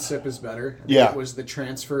 Second sip is better. Yeah. It was the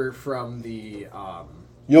transfer from the.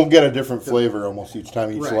 You'll get a different flavor almost each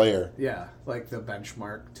time, each Right. layer. Yeah, like the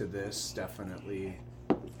benchmark to this definitely.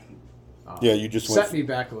 Yeah, you just set me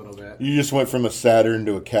back a little bit. You just went from a Saturn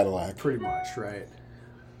to a Cadillac. Pretty much, right?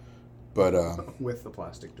 But With the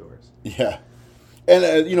plastic doors. yeah,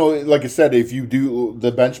 and like I said, if you do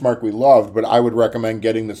the benchmark, we loved, but I would recommend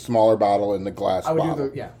getting the smaller bottle and the glass I would bottle.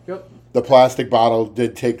 do yep. The plastic bottle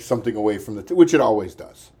did take something away from which it always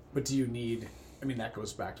does. But do you need? I mean, that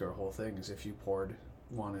goes back to our whole thing. Is if you poured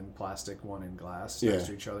one in plastic, one in glass next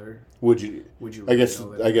to each other, Would you? would you? I Really guess.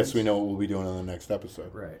 know the I guess difference? we know what we'll be doing on the next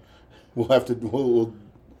episode. Right. We'll have to. We'll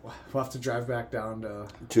We'll have to drive back down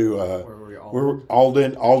to where were we all? we're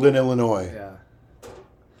Alden, Illinois. Yeah.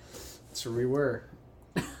 That's where we were.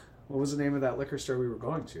 What was the name of that liquor store we were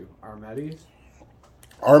going to? Armetti's?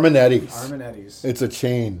 Armanetti's. Armanetti's. It's a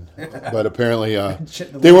chain, but apparently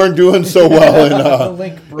they weren't doing so well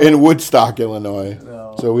in Woodstock, Illinois.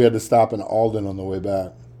 No. So we had to stop in Alden on the way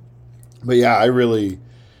back. But yeah,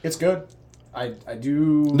 It's good. I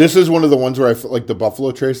do. This is one of the ones where I feel like the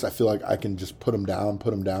Buffalo Trace. I feel like I can just put them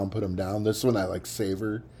down. This one I like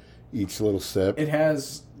savor each little sip. It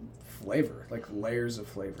has flavor, like layers of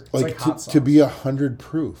flavor. It's like hot sauce. to be 100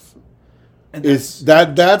 proof. And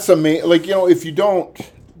That's amazing. Like, you know, if you don't,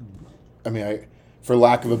 for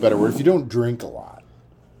lack of a better word, if you don't drink a lot,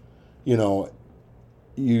 you know,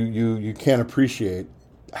 you can't appreciate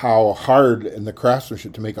how hard in the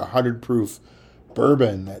craftsmanship to make 100 proof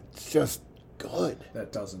bourbon that's just good.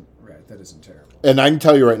 That isn't terrible. And I can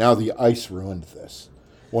tell you right now, the ice ruined this.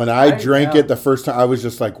 When I drank it the first time, I was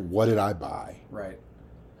just like, what did I buy? Right.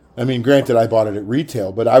 I mean, granted, I bought it at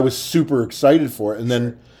retail, but I was super excited for it. And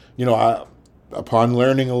then, you know, upon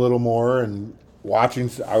learning a little more and watching,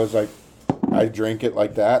 I was like, I drank it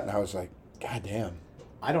like that, and I was like, God damn.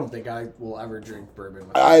 I don't think I will ever drink bourbon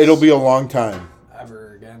with It'll be a long time.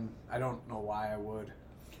 ever again. I don't know why I would.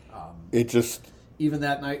 It just... Even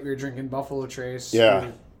that night we were drinking Buffalo Trace. Yeah. We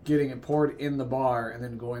were getting it poured in the bar and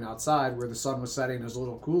then going outside where the sun was setting. It was a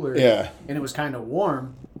little cooler. Yeah. And it was kind of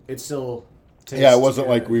warm. It still tastes Yeah, it wasn't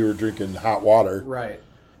good. like we were drinking hot water. Right.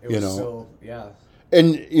 It You was know. still, yeah.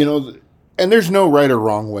 And, you know, and there's no right or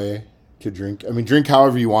wrong way to drink. I mean, drink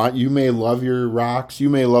however you want. You may love your rocks. You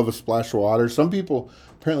may love a splash of water. Some people,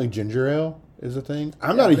 apparently ginger ale is a thing.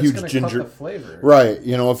 I'm not a but it's huge gonna ginger... cut the flavor. Right.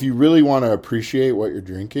 You know, if you really want to appreciate what you're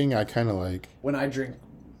drinking, I kind of like... When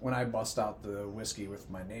I bust out the whiskey with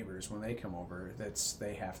my neighbors, when they come over,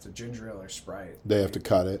 they have to ginger ale or Sprite. They have to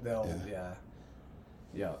cut it.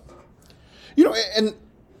 Yeah. You know, and...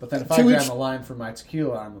 But then if I grab a line for my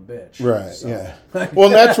tequila, I'm a bitch. Right, so. yeah. Well,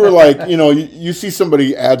 and that's where, like, you know, you see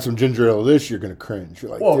somebody add some ginger ale to this, you're going to cringe. You're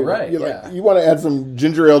like, well, dude, right, you're yeah. like, you want to add some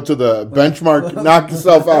ginger ale to the benchmark, knock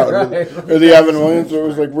yourself out. Right. Or the Evin Williams, where it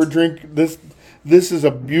was like, we're drinking this. This is a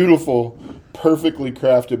beautiful, perfectly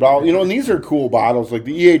crafted bottle. You know, and these are cool bottles. Like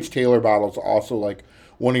the E.H. Taylor bottle's also like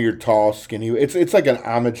one of your tall, skinny. It's like an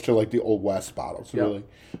homage to like the Old West bottles, Yep. really.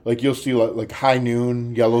 Like you'll see like High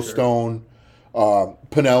Noon, Yellowstone,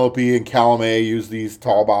 Penelope and Calumet use these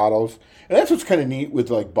tall bottles. And that's what's kind of neat with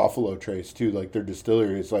like Buffalo Trace too, like their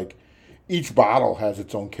distillery. It's like each bottle has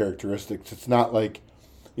its own characteristics. It's not like,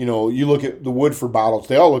 you know, you look at the Woodford bottles,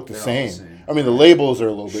 they all look the same. I mean, the labels are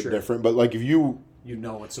a little bit different, but like if you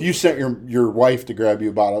sent your wife to grab you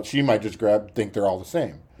a bottle, she might just think they're all the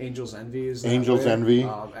same. Angel's Envy is that Angel's way. Envy.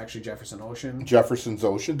 Actually, Jefferson Ocean. Jefferson's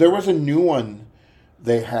Ocean. There was a new one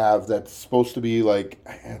they have that's supposed to be like,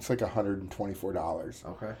 it's like $124.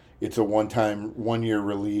 Okay. It's a one-year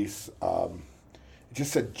release. It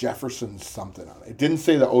just said Jefferson something on it. It didn't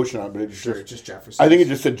say the ocean on it, but it just Jefferson. I think it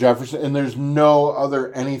just said Jefferson, and there's no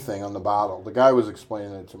other anything on the bottle. The guy was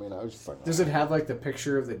explaining it to me, and I was just like, Does it have like the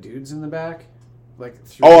picture of the dudes in the back? Like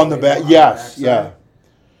on the back? Yes, yeah.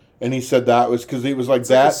 And he said that was because it was like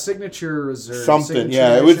that. Like a signature reserve. Something,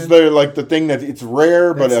 yeah. It was the thing that it's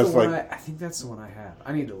rare, but it's like. I think that's the one I have.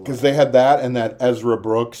 I need to look. Because they had that and that Ezra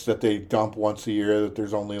Brooks that they dump once a year. That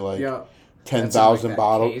there's only 10,000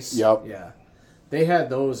 bottles. Case. Yep. Yeah. They had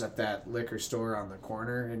those at that liquor store on the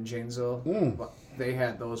corner in Janesville. They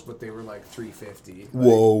had those, but they were like $3.50.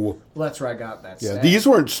 Whoa. Well, that's where I got that. Yeah, stat. these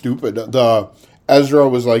weren't stupid. The Ezra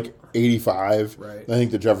was like $85. Right. I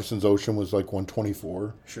think the Jefferson's Ocean was like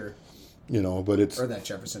 $124. Sure. You know, but it's or that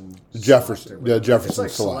Jefferson. Jefferson. Yeah, Jefferson it's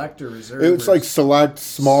like select or reserve. It's like select,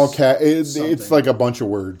 small cat. It's like a bunch of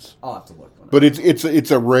words. I'll have to look. But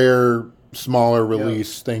it's a rare, smaller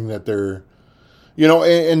release thing that they're, you know,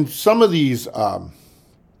 and some of these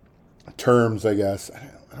terms, I guess,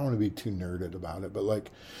 I don't want to be too nerded about it, but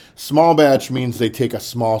like small batch means they take a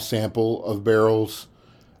small sample of barrels.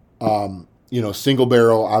 You know, single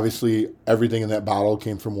barrel, obviously everything in that bottle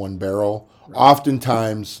came from one barrel. Right.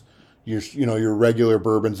 Oftentimes, your regular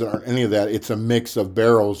bourbons that aren't any of that, it's a mix of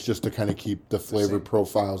barrels just to kind of keep the flavor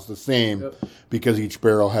profiles the same because each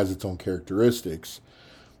barrel has its own characteristics.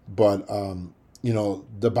 But,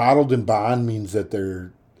 the bottled in bond means that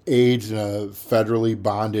they're aged in a federally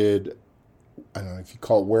bonded, I don't know if you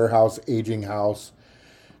call it warehouse, aging house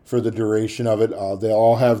for the duration of it. They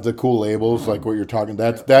all have the cool labels like what you're talking.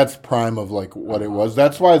 That's prime of like what it was.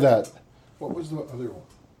 That's why what was the other one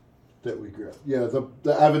that we grabbed? Yeah, the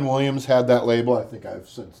Evin Williams had that label. I think I've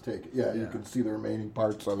since taken. Yeah, you can see the remaining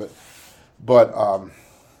parts of it. But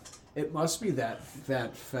it must be that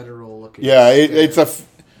federal looking. Yeah, it's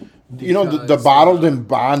You know, the Because, Bottled and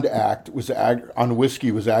Bond Act on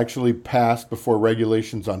whiskey was actually passed before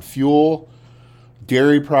regulations on fuel,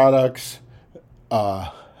 dairy products,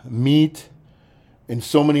 meat, and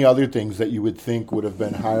so many other things that you would think would have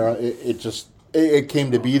been higher. It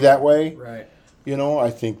came to be that way. Right. You know, I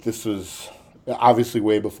think this was obviously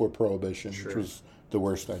way before Prohibition, Sure. which was the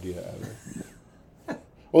worst idea ever.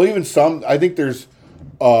 Well, even I think there's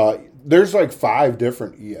like 5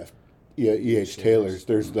 different E.H. Taylors.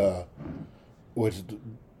 There's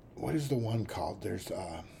what is the one called?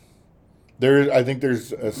 I think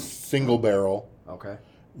there's a single barrel. Okay.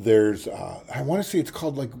 There's I want to say it's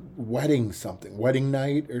called like wedding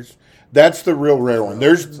night, that's the real rare one.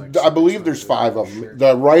 I believe there's 5 of them. Sure.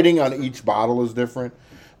 The writing on each bottle is different.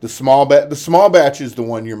 The small batch is the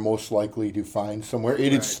one you're most likely to find somewhere.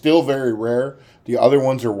 It is still very rare. The other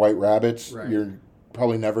ones are white rabbits. Right. You're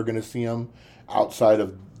probably never going to see them outside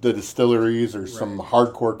of the distilleries or some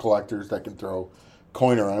hardcore collectors that can throw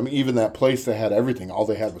coin around. I mean, even that place that had everything, all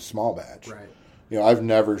they had was small batch. Right. You know, I've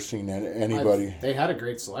never seen anybody. They had a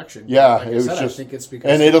great selection. Yeah, Like it was I just, think it's because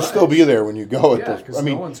and of the it'll still price. be there when you go. Yeah, At those. 'cause I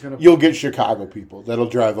mean, no one's gonna- you'll get Chicago people that'll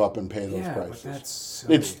drive up and pay those Yeah, but prices. that's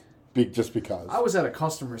silly. It's just because. I was at a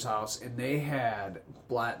customer's house and they had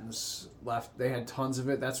Blanton's left. They had tons of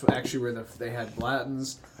it. That's actually where they had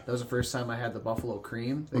Blanton's. That was the first time I had the Buffalo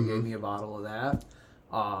Cream. They gave me a bottle of that.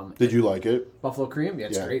 Did you like it? Buffalo Cream? Yeah,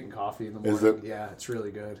 it's Yeah. great in coffee in the morning. Is it? Yeah, it's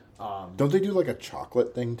really good. Don't they do like a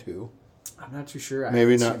chocolate thing too? I'm not too sure. I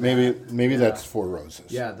Maybe haven't not. seen that. Maybe Yeah. that's Four Roses.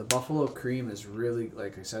 Yeah, the Buffalo Cream is really,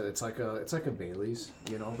 like I said, it's like a Bailey's,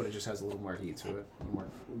 you know, but it just has a little more heat to it, a little more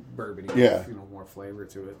bourbony, Yeah. you know, more flavor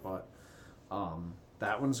to it. But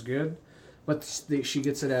that one's good. But she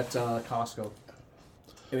gets it at Costco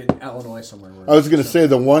in Illinois somewhere. I was going to say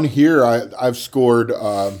the one here I've scored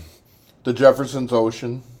the Jefferson's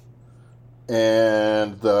Ocean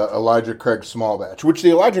and the Elijah Craig Small Batch, which the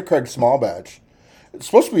Elijah Craig Small Batch, it's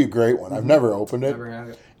supposed to be a great one. I've never opened it. Never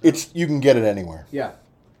had it. You can get it anywhere. Yeah.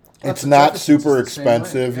 It's the not Jefferson's super is the same way,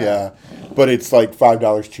 expensive, yeah. yeah, but it's like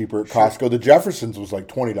 $5 cheaper at Costco. The Jefferson's was like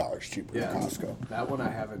 $20 cheaper Yeah. at Costco. That one I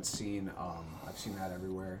haven't seen. I've seen that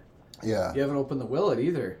everywhere. Yeah. You haven't opened the Willet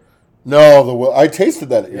either. No, I tasted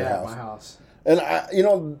that at your Yeah, house. my house. And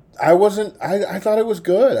I wasn't. I thought it was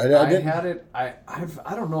good. I didn't. had it. I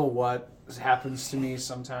don't know what happens to me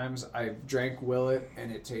sometimes. I drank Willet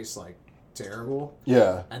and it tastes like terrible.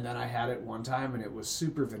 Yeah. And then I had it one time and it was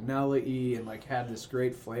super vanilla-y and like had this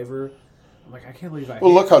great flavor. I'm like, I can't believe I.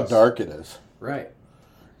 Well, hate look how this. dark it is. Right.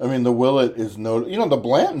 I mean, the Willet is the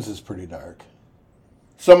Blanton's is pretty dark.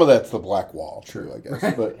 Some of that's the black wall, too, I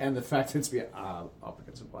guess. But And the fact that it's up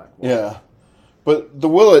against a black wall. yeah, but the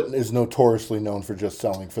Willet is notoriously known for just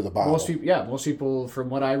selling for the bottle. Most people,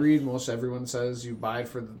 from what I read, everyone says you buy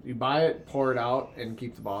it, pour it out, and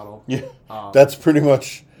keep the bottle. Yeah, that's pretty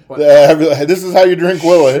much. but- This is how you drink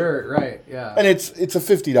Willet. Sure, right, yeah. And it's a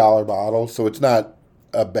 $50 bottle, so it's not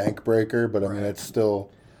a bank breaker, but I mean it's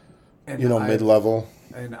still And mid level.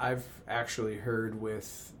 And I've actually heard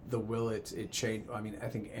with the Willet, it changed. I mean, I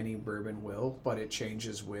think any bourbon will, but it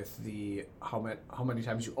changes with the how many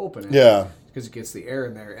times you open it. Yeah, because it gets the air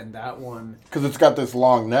in there, and that one. because it's got this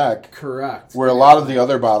long neck. Correct. Where a lot of the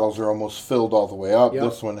other bottles are almost filled all the way up. Yep.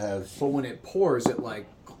 This one has. But when it pours, it like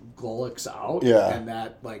gullics out. Yeah. And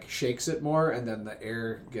that like shakes it more, and then the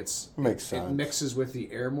air gets. Makes sense. It mixes with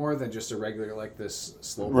the air more than just a regular like this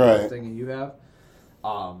slow Right. thing you have.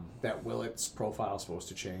 That Willet's profile is supposed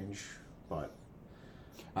to change, but.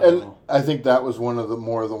 I don't And know. I think that was one of the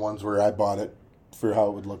ones where I bought it for how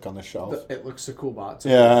it would look on the shelf. It looks a cool bot.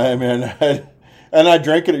 Yeah, I mean, and I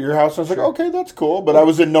drank it at your house. I was like, okay, that's cool, but I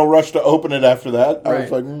was in no rush to open it after that. I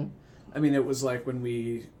was Right. like, I mean, it was like when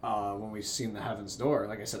we seen the Heaven's Door.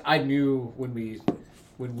 Like I said, I knew when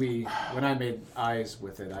I made eyes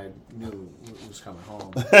with it, I knew it was coming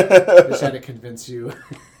home. Just had to convince you.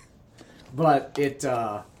 But it,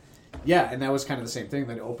 yeah, and that was kind of the same thing.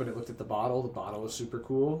 Then I opened it, looked at the bottle. The bottle was super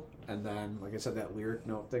cool, and then, like I said, that lyric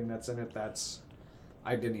note thing that's in it.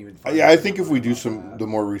 I didn't even. Find yeah, I out think if we do about the that.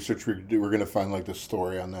 more research we do, we're going to find like the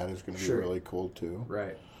story on that is going to be Sure. really cool too.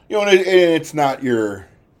 Right. And it's not your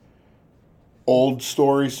old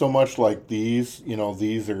story so much like these.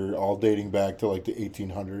 These are all dating back to like the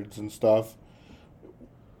 1800s and stuff.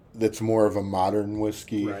 That's more of a modern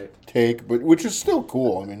whiskey Right. take, but which is still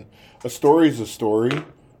cool. I mean, a story is a story.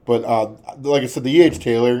 But like I said, the E.H.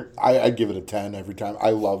 Taylor, I'd give it a 10 every time. I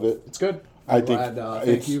love it. It's good. I I'm think glad,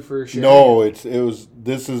 thank you for sharing. No,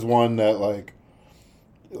 this is one that like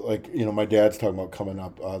my dad's talking about coming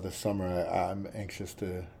up this summer. I'm anxious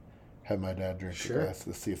to have my dad drink Sure. a glass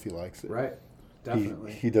to see if he likes it. Right.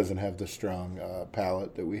 definitely. He doesn't have the strong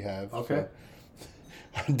palate that we have. Okay. So.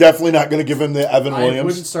 Definitely not going to give him the Evan I Williams.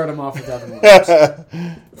 wouldn't start him off with Evin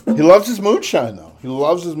Williams. He loves his moonshine, though. He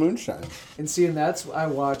loves his moonshine. And seeing that's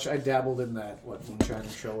I dabbled in that moonshine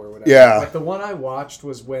show or whatever. Yeah. But the one I watched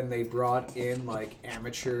was when they brought in like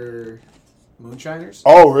amateur moonshiners.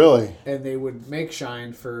 Oh, really? And they would make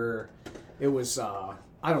shine for it was I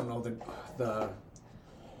don't know the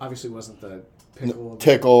obviously it wasn't the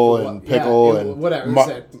Tickle and Pickle and whatever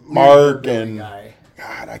Mark and guy.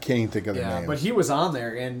 God, I can't even think of the names. But he was on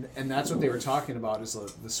there, and that's what they were talking about is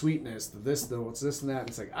the sweetness, what's this and that. And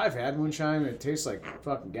it's like I've had moonshine, and it tastes like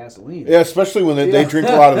fucking gasoline. Yeah, especially when they drink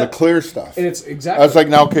a lot of the clear stuff. And it's exactly. I was like,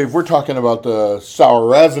 now, okay, if we're talking about the sour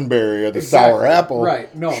raspberry or the sour apple,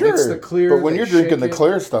 right? No, sure. it's the clear. But when you're drinking the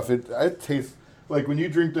clear stuff, it tastes like when you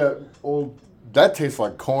drink that tastes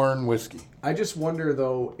like corn whiskey. I just wonder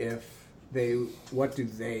though what do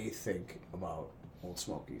they think about Old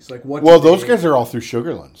Smokies? Like what? Well, those guys are all through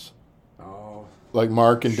Sugarlands. Oh. Like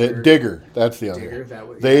Mark and Sure. Digger. That's the other. Digger, that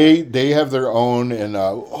was, they have their own and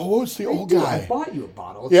what was the old guy? I bought you a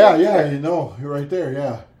bottle. It's Yeah, right yeah, there. you know, you're right there.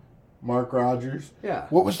 Yeah, Mark Rogers. Yeah.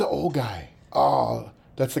 What was the old guy? Oh,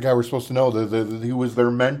 that's the guy we're supposed to know. He was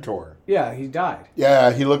their mentor. Yeah, he died.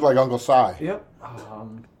 Yeah, he looked like Uncle Si. Yep.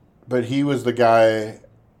 But he was the guy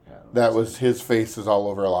that was his face is all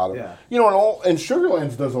over a lot of. Yeah. You know, and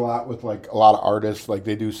Sugarlands does a lot with like a lot of artists. Like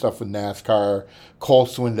they do stuff with NASCAR. Cole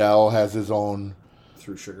Swindell has his own.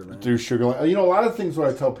 Through Sugarland. Through Sugarland. You know, a lot of things what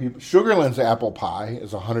I tell people, Sugarland's apple pie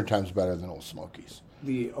is 100 times better than Old Smokies.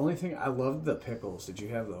 The only thing, I loved the pickles. Did you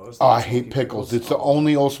have those? Oh, I hate pickles. It's the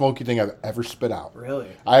only Old Smoky thing I've ever spit out. Really?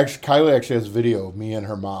 Kylie actually has video of me and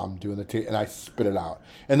her mom doing and I spit it out.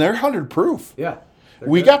 And they're 100 proof. Yeah.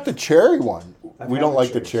 We got the cherry one. We had don't the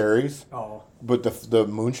like the cherries. cherries. Oh. But the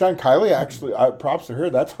moonshine, Kylie actually, props to her,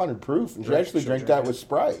 that's 100 proof. And she actually drank that with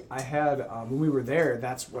Sprite. I had, when we were there,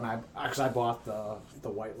 that's when I bought the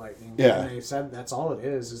White Lightning. Yeah. And they said that's all it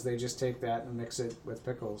is they just take that and mix it with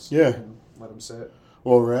pickles. Yeah. And let them sit.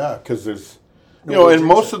 Well, yeah, because there's, Nobody and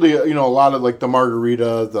drinks most of the, a lot of like the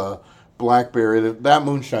margarita, the blackberry, that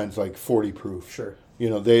moonshine's like 40 proof. Sure.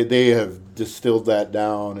 They have distilled that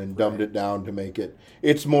down and dumbed it down to make it,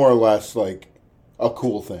 it's more or less like a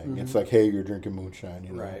cool thing. Mm-hmm. It's like, hey, you're drinking moonshine,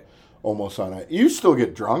 Right. Almost on it. You still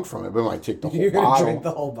get drunk from it, but it might take the whole You're bottle. gonna drink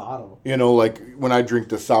the whole bottle. Like when I drink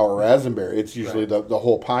the sour raspberry, it's usually the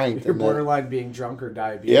whole pint. You're borderline being drunk or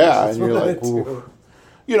diabetes. Yeah, That's and you're what like, I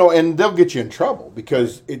do. and they'll get you in trouble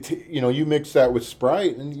because you mix that with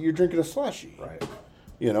Sprite and you're drinking a slushy. Right.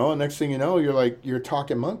 And next thing you know, you're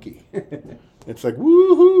talking monkey. It's like,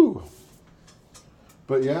 woohoo.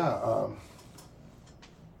 But yeah,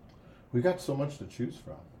 we got so much to choose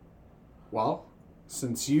from. Well,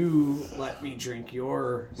 since you let me drink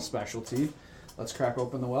your specialty, let's crack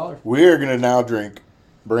open the Weller. We're going to now drink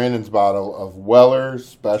Brandon's bottle of Weller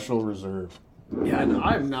Special Reserve. Yeah, and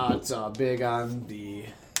I'm not big on the...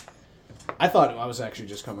 I thought I was actually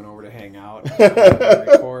just coming over to hang out and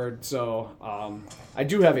record. So I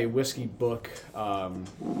do have a whiskey book.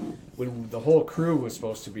 When the whole crew was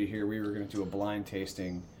supposed to be here, we were going to do a blind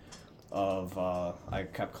tasting of, I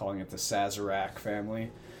kept calling it the Sazerac family.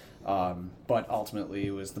 But ultimately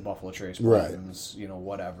it was the Buffalo Trace Bourbons,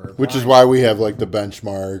 whatever. Which is why we have like the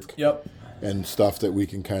benchmark. Yep. And stuff that we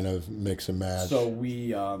can kind of mix and match. So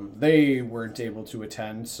we, they weren't able to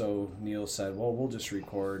attend, so Neil said, well, we'll just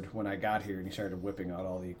record when I got here, and he started whipping out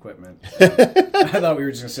all the equipment. I thought we were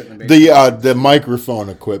just going to sit in the basement. The microphone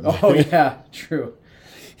equipment. Oh, yeah, true.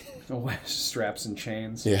 Straps and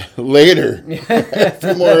chains. Yeah, later.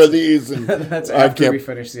 After more of these. And that's after we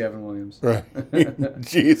finish the Evin Williams. Right.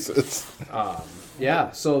 Jesus. Yeah,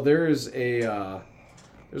 so there's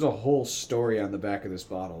a whole story on the back of this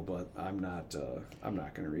bottle, but I'm not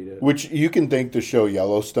going to read it. Which you can thank the show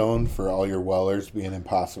Yellowstone for all your Wellers being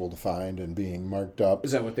impossible to find and being marked up.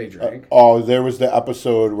 Is that what they drank? There was the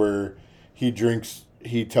episode where he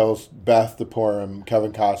tells Beth to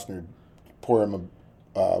Kevin Costner, pour him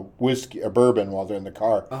a whiskey, a bourbon while they're in the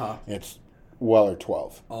car. Uh-huh. And it's Weller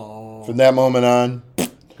 12. Oh. From that moment on,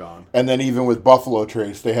 gone. And then even with Buffalo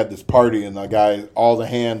Trace, they had this party and all the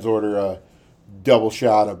hands order a double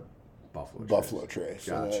shot of Buffalo Trace.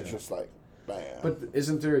 Gotcha. And it's just like, bam. But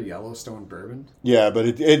isn't there a Yellowstone bourbon? Yeah, but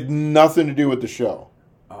it had nothing to do with the show.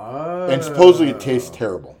 Oh. And supposedly it tastes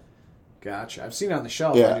terrible. Gotcha. I've seen it on the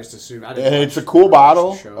shelf. Yeah. I just assumed. And it's a cool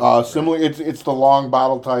bottle. Similar, it's the long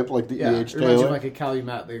bottle type, like the E.H. It reminds Taylor. you of like a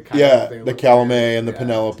Calumet. The Calumet and the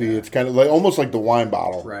Penelope. Yeah. It's kind of like almost like the wine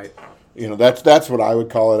bottle. Right. That's what I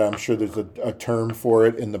would call it. I'm sure there's a term for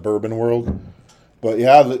it in the bourbon world. But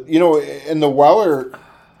yeah, in the Weller,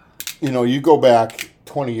 you go back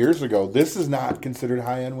 20 years ago, this is not considered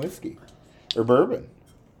high-end whiskey or bourbon.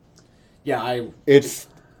 Yeah,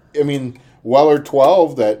 Weller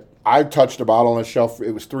 12 that I touched a bottle on a shelf,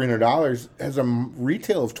 it was $300, has a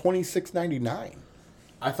retail of $26.99.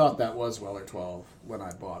 I thought that was Weller 12 when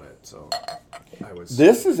I bought it, so I was...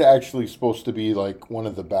 This is actually supposed to be like one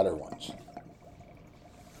of the better ones.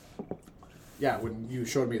 Yeah, when you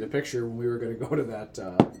showed me the picture, when we were going to go to that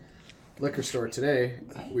liquor store today,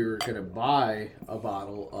 we were going to buy a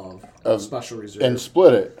bottle of Special Reserve. And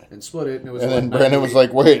split it. And it was And then Brandon was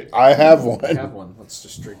like, wait, I have one. I have one. Let's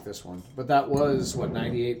just drink this one. But that was,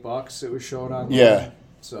 $98 it was showing on. Yeah.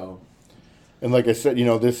 So. And like I said,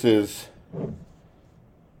 this is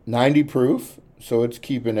 90 proof, so it's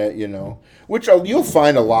keeping it, which you'll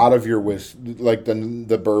find a lot of your whiskey, like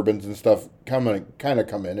the bourbons and stuff, come in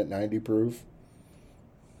at 90 proof.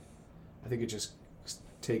 I think it just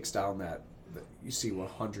takes down that you see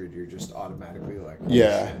 100, you're just automatically like, oh,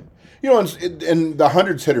 yeah, shit. And the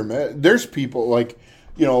 100's hit or miss. There's people like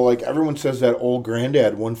everyone says that Old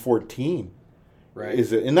Granddad 114, right?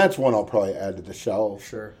 Is it? And that's one I'll probably add to the shelf.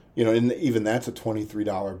 Sure. And even that's a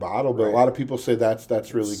 $23 bottle, but right. A lot of people say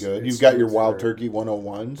that's really good. You've got your Wild Turkey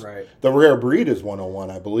 101s. Right. The Rare Breed is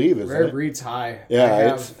 101, I believe, isn't it? Rare Breed's high.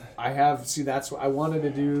 Yeah, I have. See, that's what I wanted to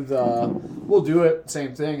do. We'll do it.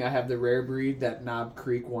 Same thing. I have the Rare Breed, that Knob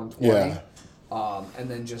Creek 120. Yeah.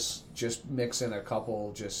 And then just mix in a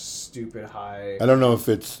couple just stupid high. I don't know if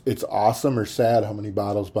it's awesome or sad how many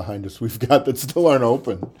bottles behind us we've got that still aren't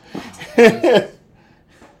open.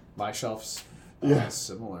 My shelf's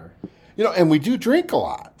similar. And we do drink a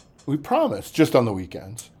lot. We promise, just on the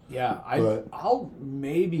weekends. Yeah, I'll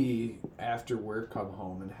maybe after work come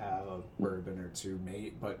home and have a bourbon or two,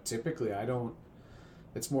 mate. But typically I don't.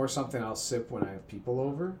 It's more something I'll sip when I have people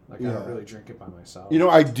over. Like I don't really drink it by myself.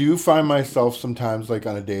 I do find myself sometimes like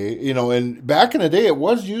on a day, and back in the day it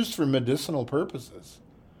was used for medicinal purposes.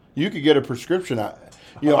 You could get a prescription.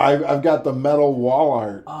 I've got the metal wall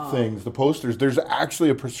art things, the posters. There's actually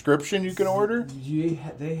a prescription you can order.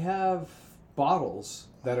 They have bottles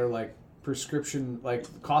that are like prescription, like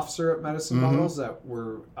cough syrup medicine bottles that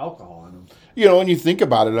were alcohol in them. When you think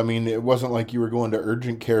about it, it wasn't like you were going to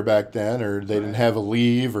urgent care back then, or they didn't have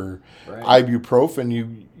Aleve or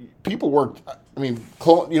ibuprofen. People worked.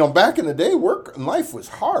 Back in the day, work and life was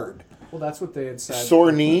hard. Well, that's what they had said.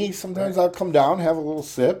 Sore knee. Sometimes I'll come down, have a little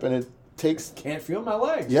sip, and it takes. Can't feel my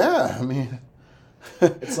legs. Yeah,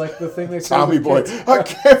 it's like the thing they say. Tommy boy, I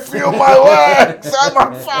can't feel my legs. I'm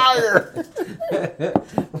on fire.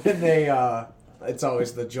 When they, it's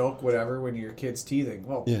always the joke, whatever. When your kid's teething,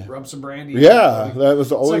 rub some brandy. Yeah, that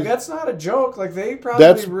was always. It's like that's not a joke. Like they probably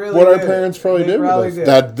that's really. What our did. parents probably They did probably with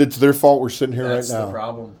us. did. That's their fault. We're sitting here That's right now. the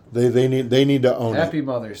problem. They need to own Happy it.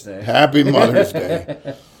 Mother's Day. Happy Mother's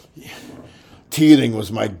Day. Teething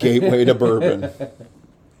was my gateway to bourbon.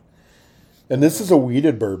 And this is a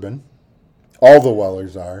wheated bourbon. All the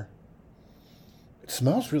Wellers are. It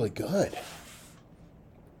smells really good.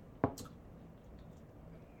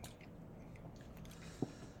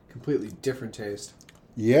 Completely different taste.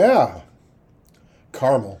 Yeah.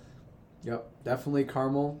 Caramel. Yep, definitely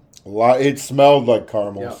caramel. It smelled like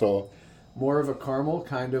caramel, Yep. so. More of a caramel,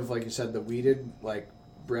 kind of like you said, the wheated, like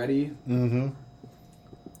bready. Mm-hmm.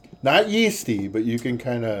 Not yeasty, but you can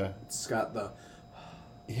kind of. It's got the.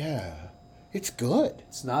 Yeah, it's good.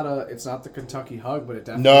 It's not the Kentucky Hug, but it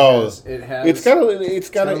definitely has.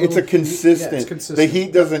 It's a consistent. Yeah, it's consistent. The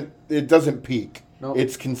heat doesn't peak. Nope.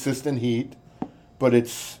 It's consistent heat, but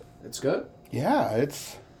it's good. Yeah,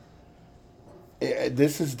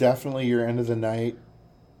 this is definitely your end of the night.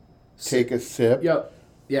 Take a sip. Yep.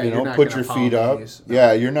 Yeah, you're not put gonna your feet up. No.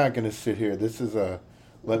 Yeah, you're not going to sit here. This is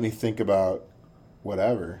let me think about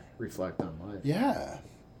whatever. Reflect on life. Yeah.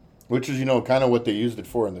 Which is, kind of what they used it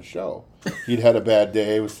for in the show. He'd had a bad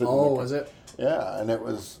day. Was sitting was it? Yeah, and it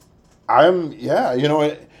was. And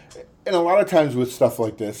a lot of times with stuff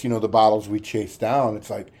like this, the bottles we chase down, it's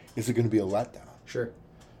like, is it going to be a letdown? Sure.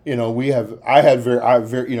 Because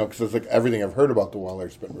it's like everything I've heard about the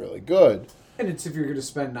Weller's been really good. And it's if you're going to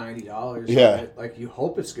spend $90 on it, like you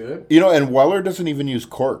hope it's good. And Weller doesn't even use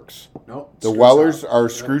corks. Nope. The Wellers are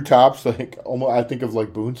screw tops, like almost I think of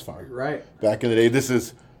like Boone's Farm. Right. Back in the day, this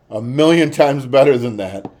is a million times better than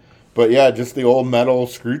that. But yeah, just the old metal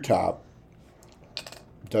screw top.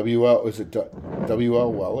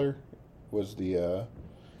 W.L. Weller was the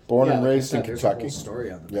born and raised in Kentucky. There's a whole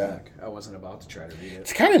story on the back. I wasn't about to try to read it.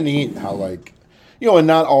 It's kind of neat how and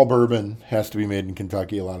not all bourbon has to be made in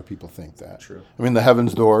Kentucky. A lot of people think that. True. The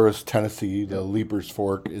Heaven's Door is Tennessee. The Leaper's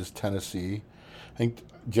Fork is Tennessee. I think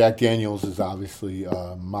Jack Daniels is obviously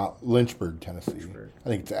Lynchburg, Tennessee. Lynchburg. I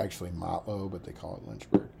think it's actually Motlow, but they call it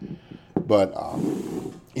Lynchburg. But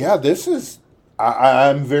yeah, this is.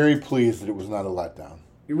 I'm very pleased that it was not a letdown.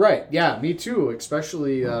 You're right. Yeah, me too.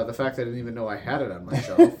 Especially the fact that I didn't even know I had it on my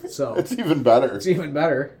shelf. So It's even better. it's even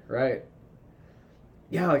better, right?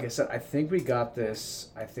 Yeah, like I said, I think we got this.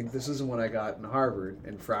 I think this isn't what I got in Harvard.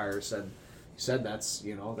 And Fryer said that's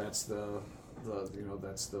that's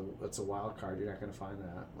a wild card. You're not going to find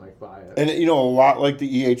that. Like, buy it. And a lot like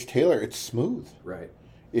the E.H. Taylor, it's smooth. Right.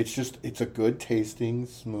 It's it's a good tasting,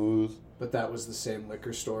 smooth. But that was the same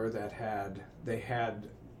liquor store that had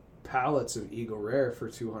pallets of Eagle Rare for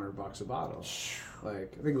 $200 a bottle.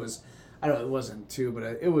 Like, I think it was, I don't know, it wasn't two, but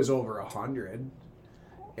it was over 100.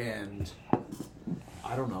 And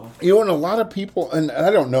I don't know. And a lot of people, and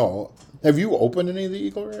I don't know, have you opened any of the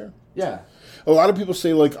Eagle Rare? Yeah. A lot of people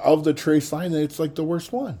say, like, of the Trace line, that it's like the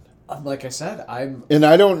worst one. Like I said, I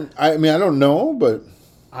don't know, but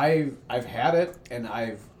I've had it, and I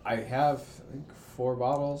have, I think, 4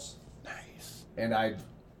 bottles. Nice. And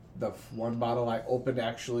the one bottle I opened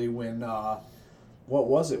actually when, what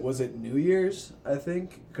was it? Was it New Year's, I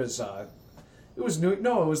think? Because it was it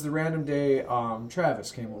was the random day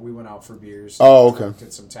Travis came when we went out for beers. Oh, okay.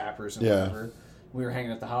 Did some tappers and Yeah. whatever. We were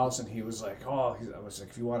hanging at the house, and he was like, I was like,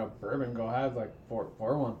 if you want a bourbon, go ahead, like, pour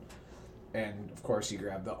one. And, of course, he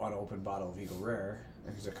grabbed the unopened bottle of Eagle Rare,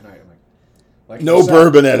 and he's like, good night. I'm like no you said-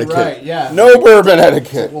 bourbon etiquette. Right, yeah. No bourbon He's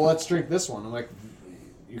etiquette. like, well, let's drink this one. I'm like,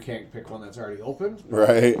 you can't pick one that's already opened.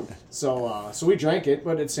 Right. So we drank it,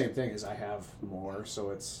 but it's the same thing as I have more.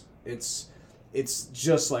 So it's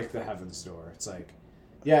just like the Heaven store. It's like,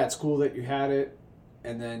 yeah, it's cool that you had it,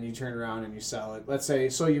 and then you turn around and you sell it. Let's say,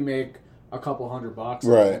 so you make a couple $100 on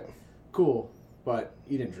Right. it. Cool, but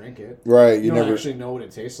you didn't drink it. Right. You don't actually know what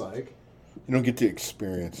it tastes like. You don't get to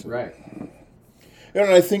experience it. Right. And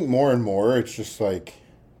I think more and more, it's just like,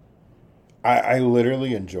 I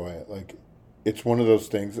literally enjoy it. Like, it's one of those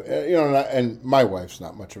things, and my wife's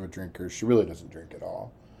not much of a drinker. She really doesn't drink at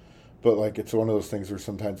all. But, like, it's one of those things where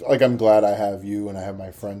sometimes, like, I'm glad I have you and I have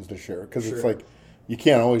my friends to share. Because it's like, you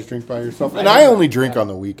can't always drink by yourself. And I only drink on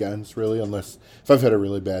the weekends, really, unless if I've had a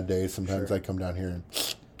really bad day. Sometimes I come down here and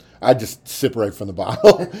I just sip right from the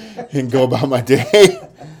bottle and go about my day.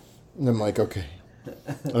 And I'm like, okay.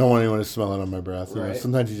 I don't want anyone to smell it on my breath. Right.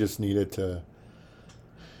 Sometimes you just need it to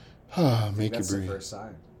make you That's breathe. the first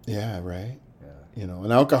sign. Yeah, right. Yeah.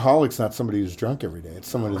 An alcoholic's not somebody who's drunk every day. It's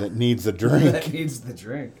somebody that needs a drink. That needs the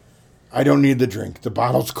drink. I don't need the drink. The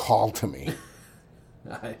bottle's called to me.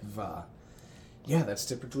 Yeah, that's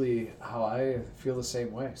typically how I feel the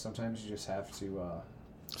same way. Sometimes you just have to.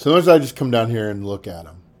 Sometimes I just come down here and look at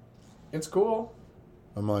them. It's cool.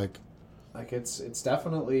 I'm like, it's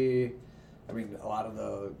definitely. I mean, a lot of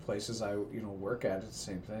the places I work at, it's the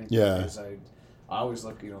same thing. Yeah. Because I always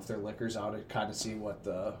look, if their liquor's out, I kind of see what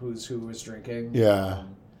the who's who is drinking. Yeah.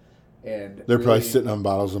 And they're really, probably sitting on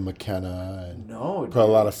bottles of McKenna and no, probably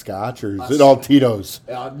a lot of scotch, or is it all Tito's?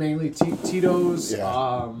 Mainly Tito's.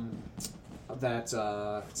 Yeah. It's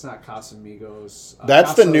not Casamigos.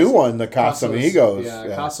 That's the Casa's- new one, the Casamigos.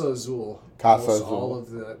 Yeah, Casa Azul. Casa Almost Azul. all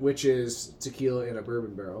of which is tequila in a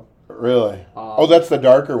bourbon barrel. Really? That's the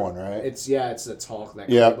darker one, right? It's the tall clay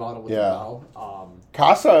bottle with the bell.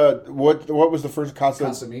 Casa. What was the first Casa?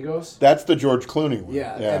 Casamigos. That's the George Clooney one.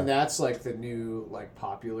 Yeah, and that's like the new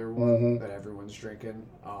popular one that everyone's drinking.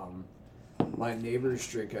 My neighbors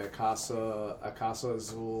drink a Casa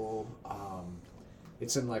Azul.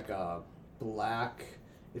 It's in like a black.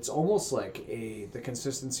 It's almost like the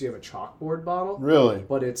consistency of a chalkboard bottle. Really?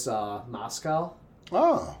 But it's Moscow.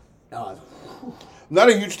 Oh. Not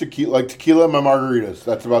a huge tequila in my margaritas.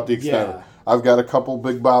 That's about the extent. Yeah. I've got a couple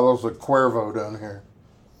big bottles of Cuervo down here.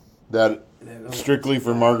 That strictly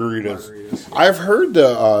for margaritas. I've heard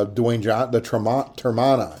the Dwayne John, the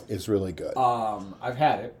Termana is really good. I've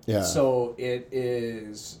had it. Yeah. So it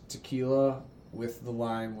is tequila with the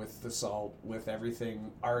lime, with the salt, with everything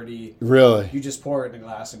already. Really? You just pour it in a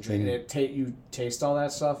glass and drink it. You taste all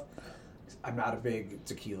that stuff. I'm not a big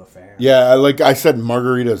tequila fan. Yeah, like I said,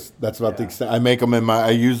 margaritas. That's about the extent. I make them in I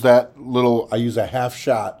use a half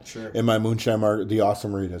shot in my moonshine the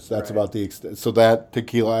awesome Ritas. That's about the extent. So that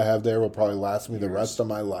tequila I have there will probably last me the rest of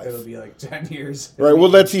my life. It'll be like 10 years. Right. Well,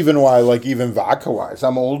 that's even why, even vodka wise,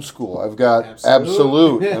 I'm old school. I've got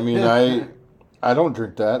Absolute. I mean, I don't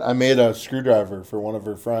drink that. I made a screwdriver for one of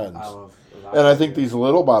her friends. I love vodka. And I think these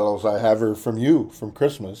little bottles I have are from you, from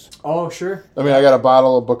Christmas. Oh, sure. I mean, I got a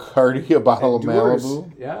bottle of Bacardi, a bottle of Doers.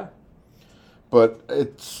 Malibu. Yeah. But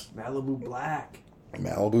it's Malibu Black.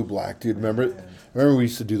 Malibu Black, dude. Remember we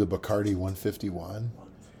used to do the Bacardi 151?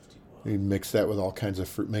 You mix that with all kinds of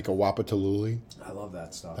fruit, make a Wapatalluli. I love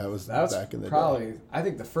that stuff. That was That's back in the probably, day. I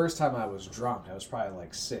think the first time I was drunk, I was probably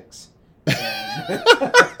like 6. And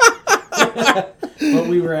but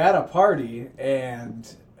we were at a party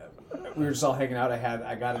and we were just all hanging out.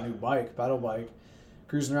 I got a new bike, pedal bike,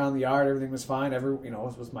 cruising around the yard. Everything was fine. It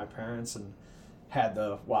was with my parents and had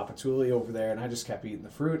the Wapatuli over there, and I just kept eating the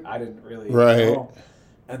fruit. I didn't really know.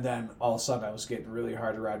 And then all of a sudden, I was getting really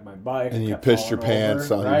hard to ride my bike. And you kept pissed your falling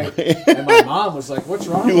pants over, on right? your bike. And my mom was like, "What's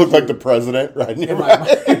wrong?" You with look like the president riding your bike.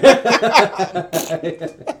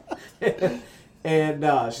 And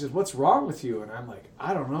she says, "What's wrong with you?" And I'm like,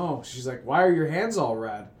 "I don't know." She's like, "Why are your hands all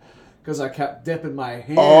red?" Because I kept dipping my hand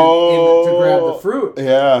in to grab the fruit.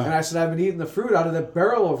 Yeah. And I said, "I've been eating the fruit out of the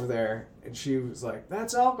barrel over there." And she was like,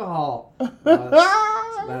 "That's alcohol."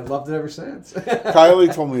 And I've loved it ever since.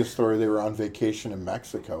 Kylie told me a story. They were on vacation in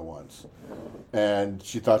Mexico once. And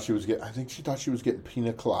she thought she was getting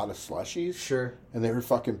pina colada slushies. Sure. And they were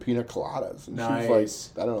fucking pina coladas. And Nice. she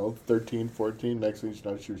was like, I don't know, 13, 14. Next thing she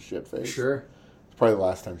knows, she was shit-faced. Sure. It's probably the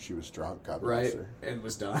last time she was drunk. God bless Right. her. And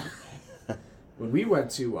was done. When we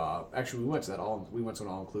went to, we went to an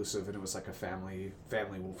all-inclusive, and it was like a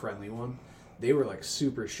family-friendly one. They were like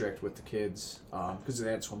super strict with the kids because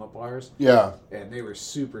they had swim-up bars. Yeah. And they were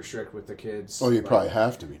super strict with the kids. Oh, you like, probably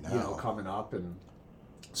have to be now. Coming up, and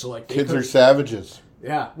so like they Kids are savages.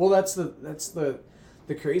 Yeah, well, that's the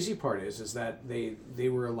crazy part is that they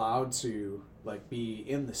were allowed to like be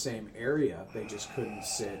in the same area. They just couldn't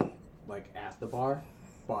sit like at the bar,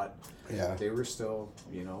 but Yeah. they were still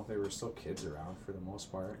kids around for the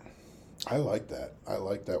most part. I like that. I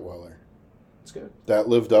like that Weller. It's good. That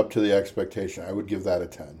lived up to the expectation. I would give that a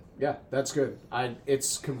 10. Yeah, that's good.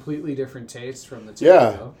 It's completely different taste from the two.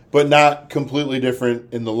 Yeah, Though. but not completely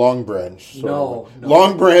different in the Long Branch. No.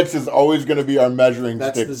 Long Branch is always going to be our measuring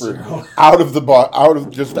That's stick the for zero. out of the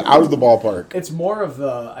ballpark. It's more of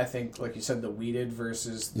the, I think, like you said, the weeded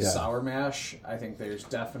versus the Yeah. sour mash. I think there's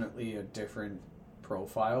definitely a different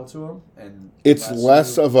profile to them, and It's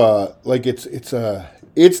less of a like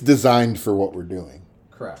it's designed for what we're doing.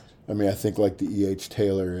 correct. I mean, I think like the E.H.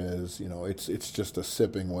 Taylor is, it's just a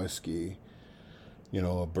sipping whiskey,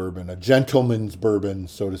 a bourbon, a gentleman's bourbon,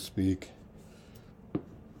 so to speak.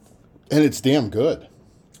 And it's damn good.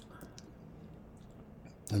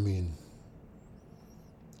 I mean,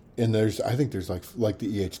 and I think there's like the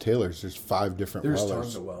E.H. Taylor's, there's 5 different There's Wellers.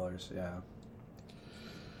 tons of Wellers, yeah.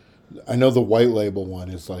 I know the white label one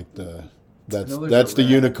is like that's know there's that's a the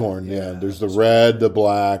red. unicorn. Yeah, Yeah, there's the that's red, the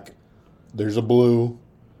black, there's a blue,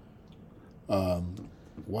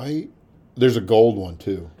 white. There's a gold one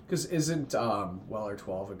too. Because isn't Weller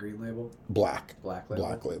 12 a green label? Black. Black label?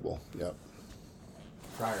 Black label. Yep.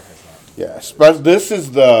 Fryer has that. Yeah. This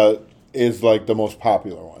is like the most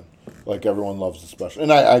popular one. Like everyone loves the special,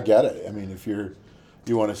 and I get it. I mean, if you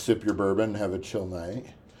want to sip your bourbon and have a chill night,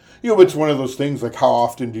 it's one of those things. Like, how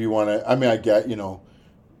often do you want to? I mean, I get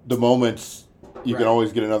the moments you can Right.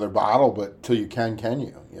 always get another bottle, but till you can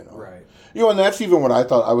you? Right. And that's even what I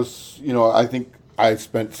thought. I was, I think I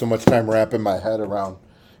spent so much time wrapping my head around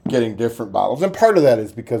getting different bottles. And part of that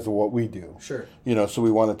is because of what we do. Sure. So we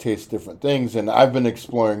want to taste different things. And I've been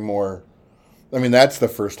exploring more. I mean, that's the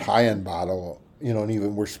first high-end bottle, and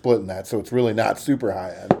even we're splitting that. So it's really not super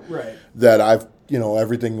high-end. Right. That I've,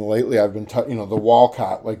 everything lately I've been, the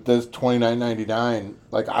Walcott, like this $29.99.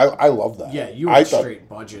 Like, I love that. Yeah, you I were thought- straight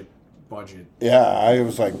budget. Yeah, I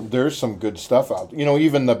was like, there's some good stuff out there.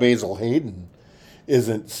 Even the Basil Hayden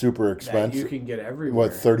isn't super That expensive. you can get everywhere.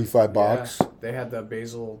 What, $35? Yeah, they had the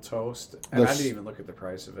basil toast, and I The- didn't even look at the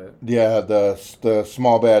price of it. Yeah, the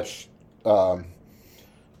small batch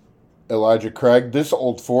Elijah Craig. This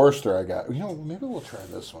old Forrester I got. Maybe we'll try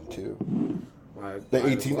this one too. The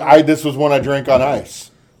 18. This was one I drank on ice,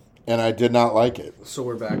 and I did not like it. So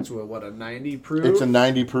we're back to a 90 proof? It's a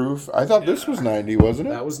 90 proof. I thought this was 90, wasn't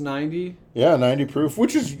it? That was 90. Yeah, 90 proof,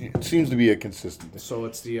 which seems to be a consistent. So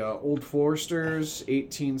it's the Old Foresters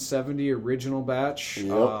 1870 original batch.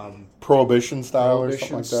 Yep. Prohibition style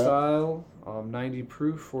Prohibition or something like style. 90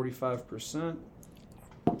 proof, 45%.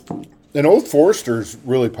 that. And Old Forester's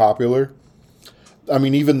really popular. I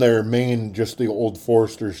mean, even their main, just the Old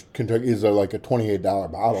Forester's Kentucky is like a $28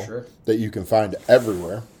 bottle Sure. that you can find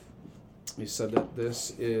everywhere. He said that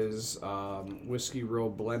this is Whiskey Row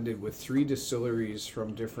blended with 3 distilleries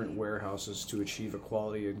from different warehouses to achieve a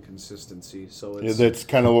quality and consistency. So it's, That's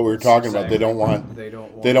kind of what we were talking about. They don't want They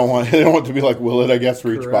don't want. they don't want it to be like Willet, I guess,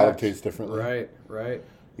 where each bottle Correct. tastes differently. Right.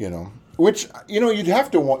 Which you'd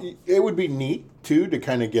have to want. It would be neat too to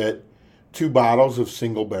kind of get 2 bottles of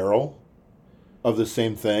single barrel of the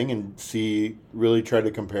same thing and really try to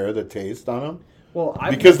compare the taste on them. Well,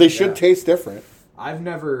 because they should taste different. I've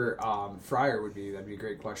never Fryer that'd be a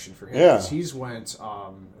great question for him. Yeah. 'Cause he's went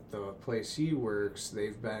the place he works.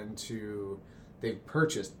 They've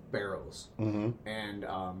purchased barrels and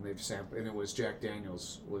they've sampled, and it was Jack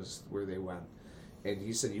Daniels was where they went, and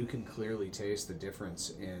he said you can clearly taste the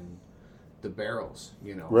difference in the barrels.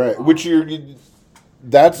 Right? Which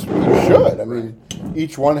that's what you should. I mean,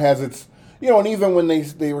 each one has its. And even when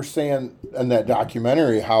they were saying in that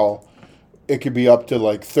documentary how it could be up to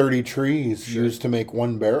like 30 trees used to make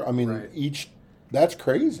one barrel. I mean, that's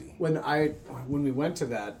crazy. When we went to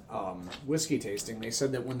that whiskey tasting, they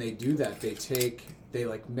said that when they do that, they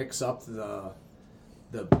like mix up the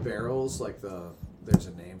barrels, like there's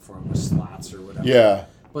a name for them, the slots or whatever. Yeah.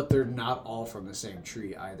 But they're not all from the same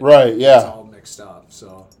tree either. Right. Yeah. It's all mixed up.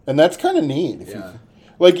 So. And that's kind of neat. Yeah.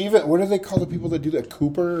 Like even what do they call the people that do that?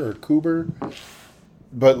 Cooper.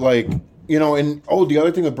 But like. And the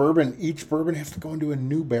other thing with bourbon, each bourbon has to go into a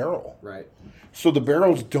new barrel. Right. So the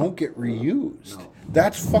barrels don't get reused. No.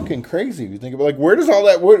 That's fucking crazy if you think about it. Like, where does all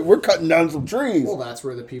that... We're cutting down some trees. Well, that's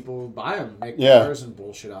where the people buy them, make cars and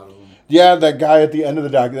bullshit out of them. Yeah, that guy at the end of the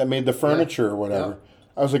dock that made the furniture or whatever. Yep.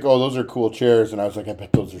 I was like, oh, those are cool chairs. And I was like, I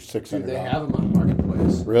bet those are $600. Dude, they have them on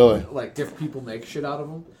Marketplace. Really? Like, different people make shit out of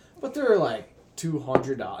them. But they're like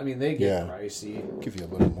 $200. I mean, they get pricey. I'll give you a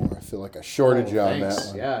little more. I feel like a shortage on that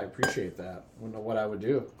one. Yeah, I appreciate that. Wouldn't know what I would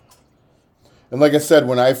do. And like I said,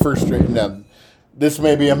 when I first straightened them, this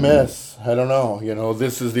may be a miss. I don't know.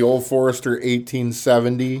 This is the Old Forrester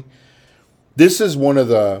 1870. This isn't one of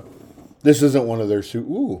their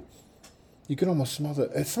Ooh. You can almost smell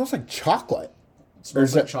that. It smells like chocolate. It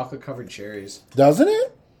smells like chocolate-covered cherries. Doesn't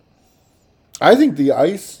it? I think the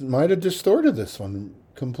ice might have distorted this one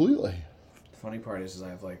completely. The funny part is I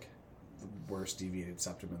have like the worst deviated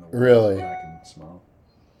septum in the world. Really? That I can smell.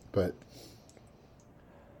 But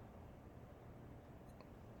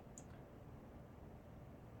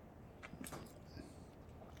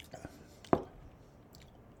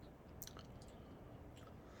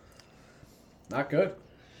not good.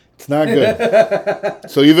 It's not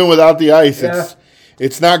good. So even without the ice,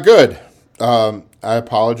 it's not good. I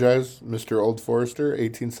apologize, Mr. Old Forester,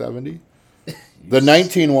 1870. The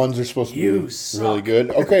 19 ones are supposed to be really good.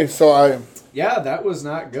 Okay, so Yeah, that was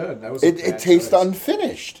not good. That was it tastes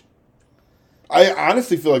unfinished. I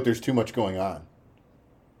honestly feel like there's too much going on.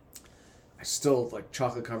 I still like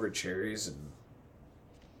chocolate covered cherries and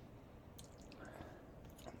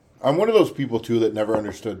I'm one of those people too that never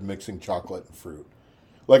understood mixing chocolate and fruit.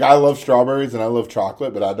 Like I love strawberries and I love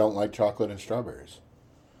chocolate, but I don't like chocolate and strawberries.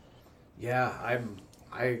 Yeah,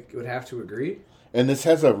 I would have to agree. And this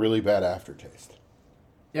has a really bad aftertaste.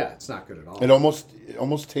 Yeah, it's not good at all. It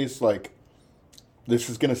almost tastes like, this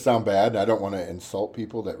is going to sound bad, and I don't want to insult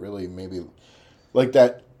people that really maybe like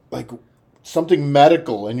that, like something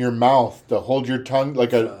medical in your mouth to hold your tongue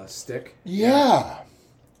like a stick. Yeah.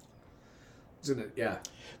 Isn't it? Yeah.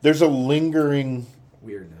 There's a lingering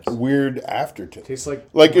weird aftertaste. Tastes like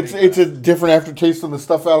it's a different aftertaste than the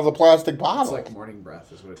stuff out of the plastic bottle. It's like morning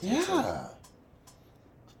breath is what it tastes like.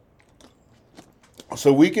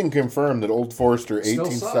 So we can confirm that Old Forester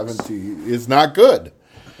 1870 is not good.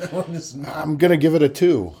 I'm going to give it a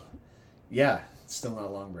 2. Yeah, it's still not a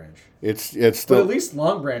Long Branch. It's still. But at least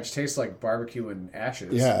Long Branch tastes like barbecue and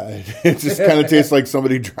ashes. Yeah, it just kind of tastes like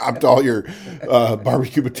somebody dropped all your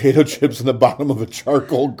barbecue potato chips in the bottom of a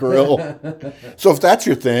charcoal grill. So if that's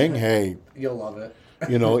your thing, hey. You'll love it.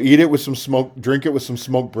 Eat it with some drink it with some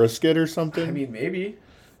smoked brisket or something. I mean, maybe.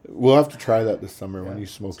 We'll have to try that this summer when you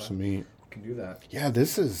smoke some meat. Can do that. Yeah,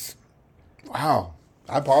 this is wow.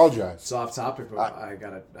 I apologize. It's off topic, but I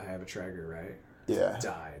have a Traeger, right? Yeah.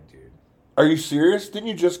 Died, dude. Are you serious? Didn't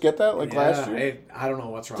you just get that last year? I don't know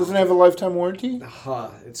what's wrong. Doesn't it have a lifetime warranty?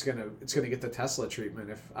 It's gonna get the Tesla treatment.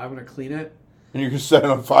 If I'm gonna clean it, and you're gonna set it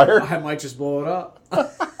on fire, I might just blow it up.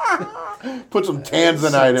 Put some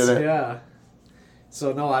tanzanite in it. Yeah.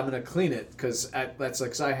 So no, I'm gonna clean it because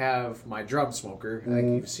cause I have my drum smoker. I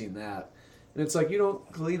think you've seen that. And it's like, you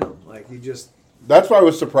don't clean them. Like, you just... That's why I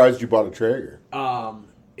was surprised you bought a Traeger.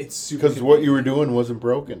 It's super... Because what you were doing wasn't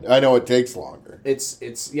broken. I know it takes longer.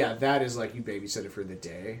 Yeah, that is like you babysit it for the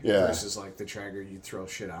day. Yeah. Versus like the Traeger, you throw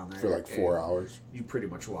shit on there. For like 4 hours. You pretty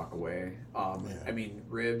much walk away. I mean,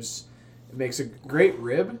 ribs... It makes a great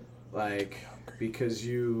rib, like, because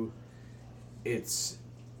it's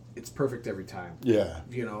perfect every time. Yeah.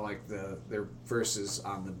 Like their versus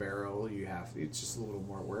on the barrel, it's just a little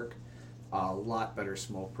more work. A lot better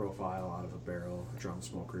smoke profile out of a barrel drum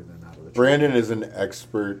smoker than out of the. Brandon is an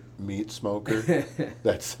expert meat smoker.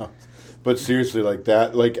 That sounds. But seriously, like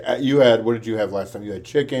that, like you had. What did you have last time? You had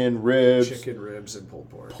chicken, ribs, and pulled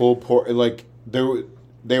pork. Pulled pork. Like they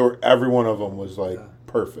were. Every one of them was like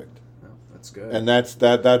perfect. No, that's good. And that's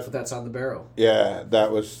that. That's But that's on the barrel. yeah.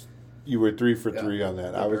 That was. You were 3 for 3 on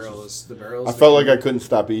that. The barrel. I felt like I couldn't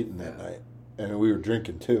stop eating that night. And we were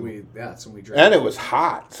drinking too. So we drank. And it was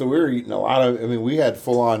hot, so we were eating a lot of. I mean, we had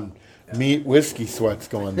full on meat whiskey sweats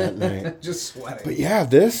going that night. Just sweating. But yeah,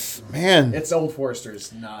 this man. It's Old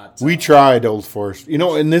Forster's, not. We tried Old Forester,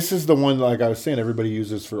 and this is the one. Like I was saying, everybody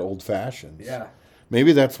uses for old fashions. Yeah.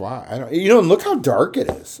 Maybe that's why. I don't. And look how dark it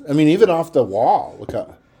is. I mean, even off the wall, look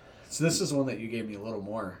how. So this is one that you gave me a little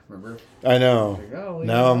more. Remember? I know. Like, oh,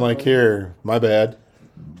 now I'm like, here, my bad.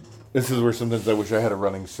 This is where sometimes I wish I had a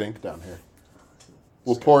running sink down here.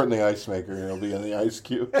 We'll pour it in the ice maker, and it'll be in the ice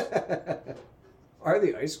cubes. Are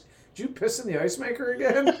the ice? Did you piss in the ice maker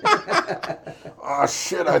again? Oh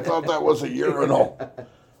shit! I thought that was a urinal.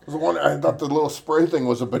 I thought the little spray thing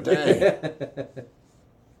was a bidet.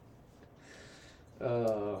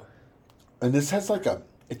 And this has like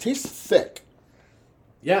it tastes thick.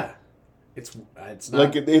 Yeah, it's not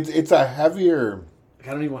like it's a heavier. I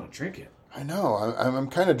don't even want to drink it. I know. I'm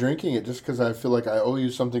kind of drinking it just because I feel like I owe you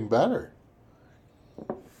something better.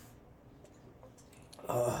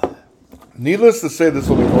 Needless to say, this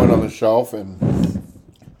will be going on the shelf and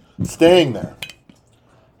staying there. I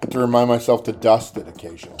have to remind myself to dust it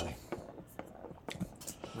occasionally.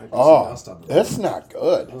 That's not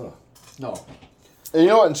good. Ugh. No. And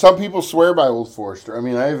and some people swear by Old Forester. I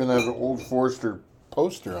mean, I even have an Old Forester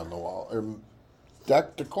poster on the wall, or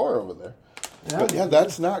deck decor over there. Yeah, but yeah,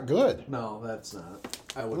 that's not good. No, that's not.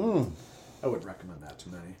 I wouldn't recommend that to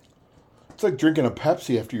many. It's like drinking a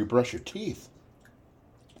Pepsi after you brush your teeth.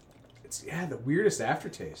 It's the weirdest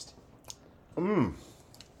aftertaste. It's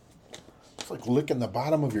like licking the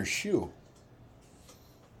bottom of your shoe.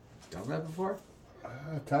 Done that before?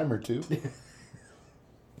 A time or two.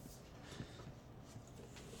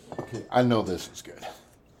 Okay, I know this is good.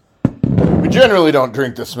 We generally don't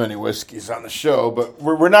drink this many whiskeys on the show, but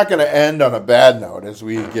we're not going to end on a bad note as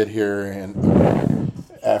we get here and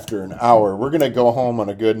after an hour. We're going to go home on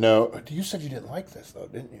a good note. You said you didn't like this, though,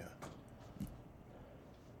 didn't you?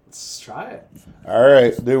 Let's try it. All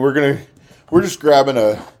right, dude, we're just grabbing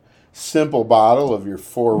a simple bottle of your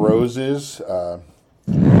Four Roses.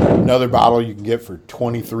 Another bottle you can get for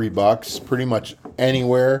 $23, pretty much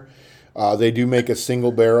anywhere. They do make a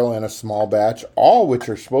single barrel and a small batch, all which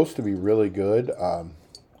are supposed to be really good.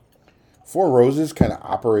 Four Roses kind of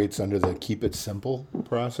operates under the keep it simple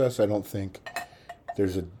process. I don't think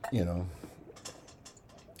there's a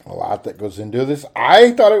lot that goes into this.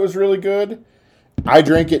 I thought it was really good. I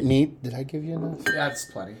drank it neat. Did I give you enough? Yeah, it's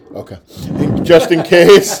plenty. Okay. Just in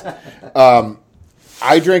case.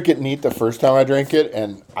 I drank it neat the first time I drank it,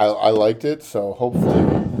 and I liked it. So hopefully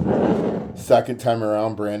second time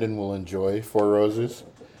around, Brandon will enjoy Four Roses.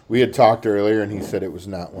 We had talked earlier, and he said it was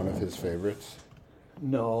not one of his favorites.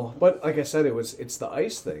 No, but like I said, it's the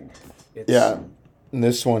ice thing. Yeah, and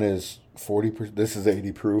this one is 40%. This is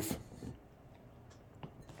 80 proof.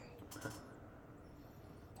 It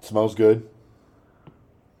smells good.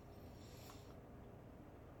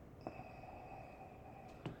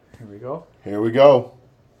 Here we go. Here we go.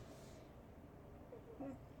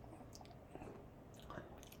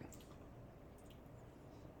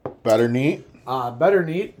 Better neat? Better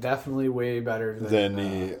neat. Definitely way better than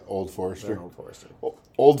the Old Forester. Old Forester.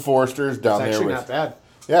 Old Forester's down It's there actually with. not bad.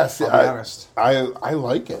 Yeah, see, I'll be honest. I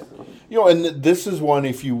like it. And this is one,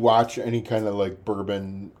 if you watch any kind of like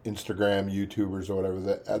bourbon Instagram YouTubers or whatever,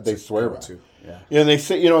 that they swear by. Yeah. And they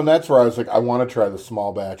say, and that's where I was like, I want to try the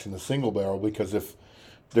small batch and the single barrel, because if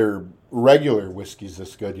their regular whiskey's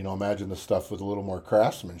this good, imagine the stuff with a little more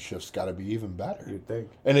craftsmanship's got to be even better. You'd think.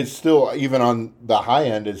 And it's still, even on the high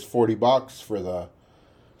end, is $40 for the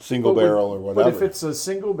single barrel or whatever. But if it's a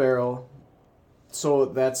single barrel, so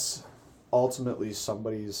that's ultimately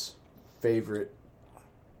somebody's favorite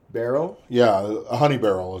barrel? Yeah, a honey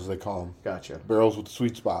barrel, as they call them. Gotcha. Barrels with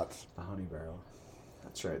sweet spots. A honey barrel.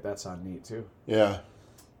 That's right. That's on neat, too. Yeah.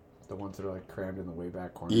 The ones that are like crammed in the way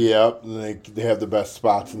back corner. Yep, and they have the best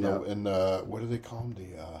spots in the what do they call them?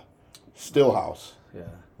 The still house. Yeah.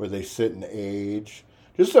 Where they sit and age.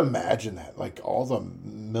 Just imagine that, like all the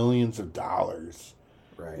millions of dollars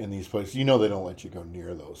Right. in these places. They don't let you go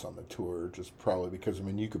near those on the tour, just probably because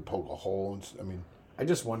you could poke a hole. I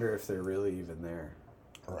just wonder if they're really even there.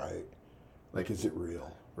 Right. Like, is it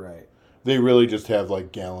real? Right. They really just have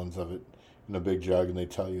like gallons of it in a big jug, and they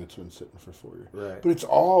tell you it's been sitting for 4 years. Right. But it's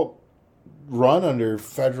all run under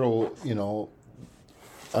federal,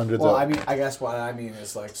 under Well, the. I mean, I guess what I mean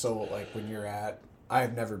is like, so like when you're at,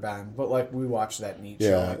 I've never been, but like we watched that neat show.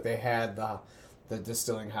 Yeah. Like they had the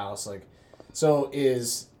distilling house. Like, so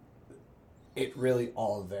is it really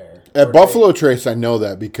all there? At Or Buffalo Trace, I know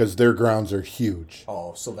that because their grounds are huge.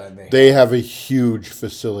 so then They have a huge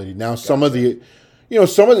facility. Now, some of the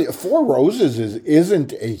Four Roses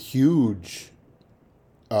isn't a huge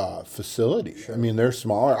facility. Sure. I mean, they're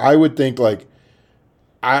smaller. I would think like,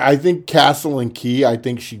 I think Castle and Key, I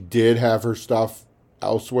think she did have her stuff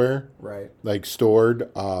elsewhere, right. like stored.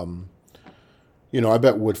 I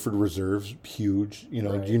bet Woodford Reserve's huge.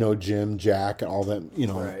 Right. Jim, Jack, and all that.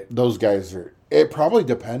 Right. Those guys are. It probably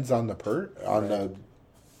depends on the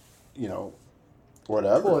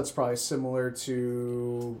whatever. Well, it's probably similar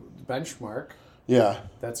to Benchmark. Yeah.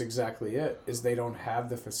 That's exactly it. Is they don't have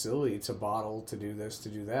the facility to bottle, to do this, to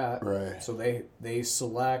do that. Right. So they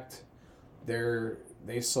select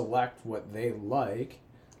what they like,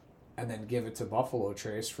 and then give it to Buffalo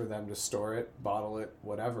Trace for them to store it, bottle it,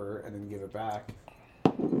 whatever, and then give it back.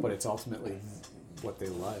 But it's ultimately what they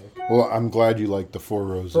like. Well, I'm glad you like the Four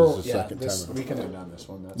Roses the second time. We can end on this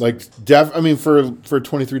one. That's Like for a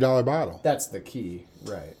 $23 bottle. that's the key,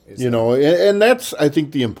 right? And that's, I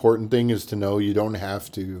think the important thing is to know you don't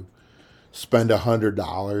have to spend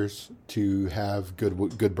 $100 to have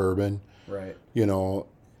good bourbon. right.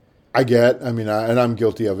 And I'm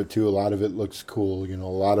guilty of it too. A lot of it looks cool. A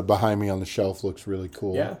lot of behind me on the shelf looks really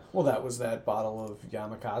cool. Yeah. Well, that was that bottle of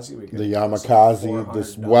Yamakaze we got. The Yamakaze,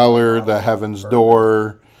 this Weller, the Heaven's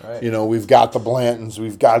Door. Right. We've got the Blantons,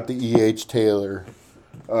 we've got the E.H. Taylor,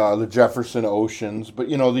 the Jefferson Oceans. But,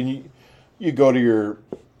 then you go to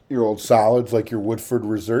your old solids like your Woodford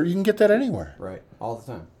Reserve. You can get that anywhere. Right. All the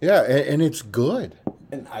time. Yeah, and it's good.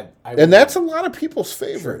 And And that's a lot of people's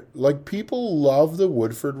favorite. Sure. Like, people love the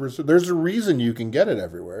Woodford Reserve. There's a reason you can get it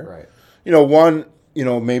everywhere.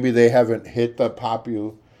 Right. Maybe they haven't hit the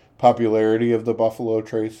popularity of the Buffalo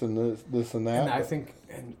Trace and this and that. And I think,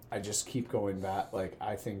 and I just keep going back, like,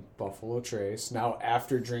 I think Buffalo Trace, now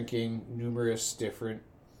after drinking numerous different,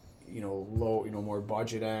 low, more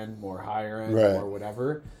budget end, more higher end, Right. more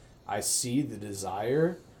whatever, I see the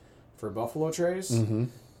desire for Buffalo Trace,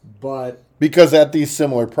 but... Because at these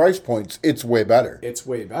similar price points, it's way better. It's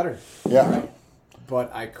way better. Yeah. Right?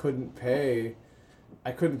 But I couldn't pay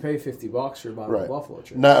 $50 for a bottle of Buffalo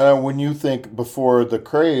Trace. Now, when you think before the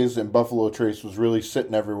craze and Buffalo Trace was really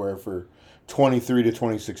sitting everywhere for $23 to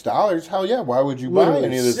 $26, hell yeah, why would you buy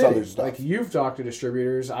any of this other stuff? Like, you've talked to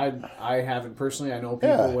distributors. I haven't personally. I know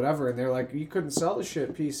people, whatever, and they're like, you couldn't sell the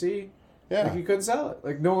shit, PC. Yeah. Like, you couldn't sell it.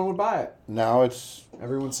 Like, no one would buy it. Now it's...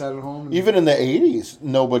 Everyone sat at home. Even in the 80s,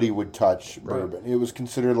 nobody would touch bourbon. It was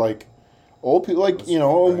considered like old people, like,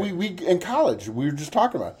 we in college, we were just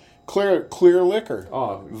talking about it. Clear liquor.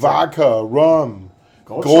 Oh, vodka, rum,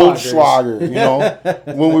 Goldschlager,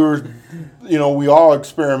 when we were, we all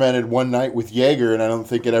experimented one night with Jaeger, and I don't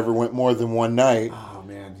think it ever went more than one night. Oh,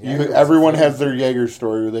 man. Everyone has their Jaeger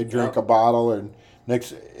story where they drink a bottle, and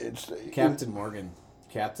next, it's... Captain Morgan.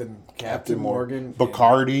 Captain Morgan.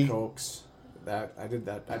 Bacardi. Cokes. I did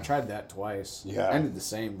that. I tried that twice. Yeah. I did the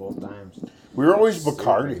same both times. We were always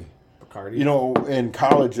Bacardi. In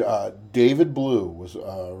college, David Blue was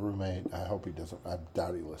a roommate. I hope he doesn't. I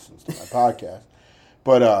doubt he listens to my podcast.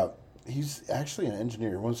 But he's actually an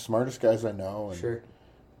engineer, one of the smartest guys I know. And, sure.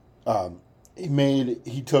 He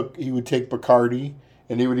would take Bacardi,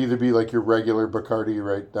 and he would either be like your regular Bacardi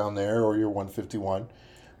right down there or your 151.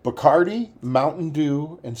 Bacardi, Mountain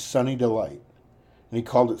Dew, and Sunny Delight. And he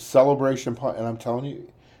called it Celebration Punch. And I'm telling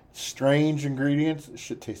you, strange ingredients. This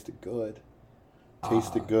shit tasted good.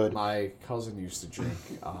 Good. My cousin used to drink,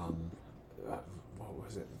 what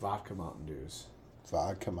was it? Vodka Mountain Dews.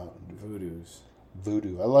 Vodka Mountain Dew.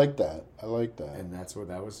 Voodoo. I like that. And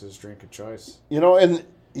that was his drink of choice. And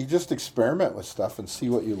you just experiment with stuff and see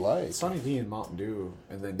what you like. Sunny D and Mountain Dew.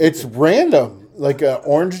 And then it's random. Like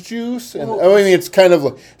orange juice. And it's kind of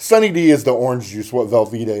like... Sunny D is the orange juice. What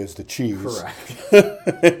Velveeta is the cheese. Correct.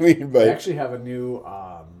 They actually have a new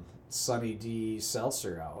Sunny D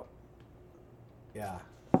seltzer out. Yeah.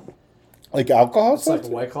 Like alcohol? It's like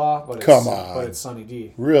White Claw, but it's Sunny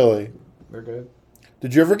D. Really? They're good.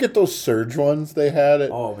 Did you ever get those Surge ones they had?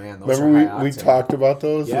 Oh, man. Remember we talked about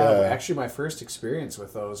those? Yeah. Actually, my first experience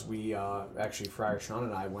with those, Friar Sean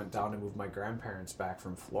and I went down to move my grandparents back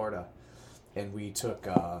from Florida. And we took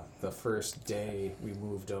the first day, we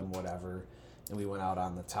moved them, whatever, and we went out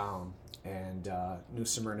on the town. And New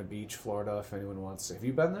Smyrna Beach, Florida, if anyone wants. Have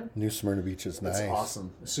you been there? New Smyrna Beach is nice. It's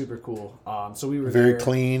awesome. Super cool. So we were very there.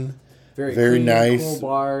 clean. Very Very clean, nice. cool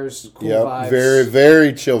bars, cool Yep, vibes. very,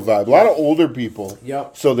 very chill vibe. A lot of older people.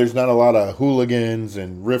 Yep. So there's not a lot of hooligans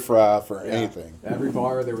and riffraff or Yeah. anything. Every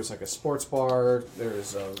bar, there was like a sports bar. There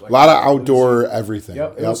was A lot of outdoor everything.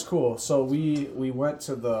 Yep, it was cool. So we went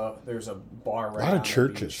to there's a bar right A lot on of the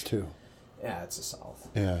churches beach. too. Yeah, it's the South.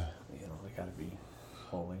 Yeah. You know, they got to be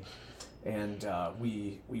holy. And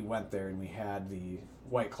we went there and we had the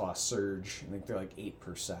White Claw Surge. I think they're like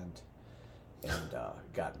 8%. And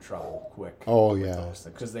got in trouble quick. Oh, with yeah. those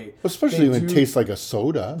things, 'cause they Especially they when it do- tastes like a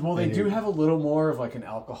soda. Well, they And do you- have a little more of like an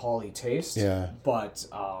alcohol-y taste. Yeah. But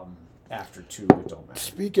after 2, it don't matter.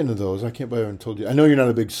 Speaking of those, I can't believe I haven't told you. I know you're not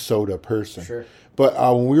a big soda person. Sure. But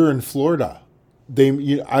when we were in Florida,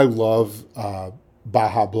 I love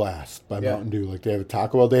Baja Blast by Yeah. Mountain Dew. Like they have a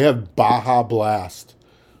Taco Bell. They have Baja Blast,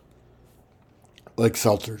 like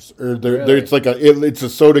seltzers, or Really? it's like it's a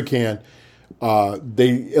soda can. You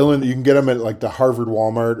can get them at like the Harvard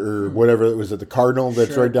Walmart or whatever it was at the Cardinal.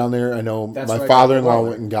 That's Sure. right down there. I know That's my right father-in-law down the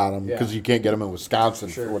went and got them Yeah. because you can't get them in Wisconsin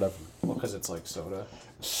Sure. or whatever. Well, because it's like soda.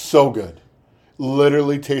 So good,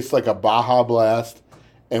 literally tastes like a Baja Blast,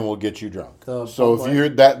 and will get you drunk. The So Bud if you're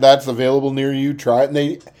that's available near you, try it.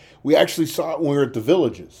 And we actually saw it when we were at the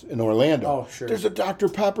Villages in Orlando. Oh, sure. There's a Dr.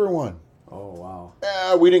 Pepper one. Oh,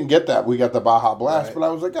 wow. We didn't get that. We got the Baja Blast, Right. but I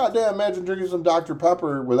was like, God damn, imagine drinking some Dr.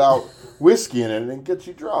 Pepper without whiskey in it, and it gets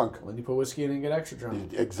you drunk. When you put whiskey in and get extra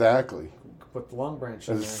drunk, Exactly. put the long branch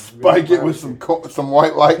in And there. spike it with some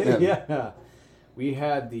white lightning. Yeah. We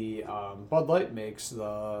had the Bud Light makes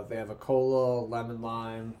they have a cola, lemon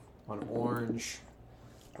lime, an orange.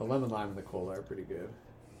 The lemon lime and the cola are pretty good,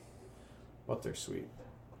 but they're sweet.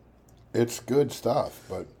 It's good stuff,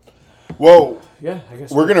 but well, Yeah, I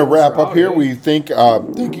guess we're gonna close wrap her up out, here. eh? We thank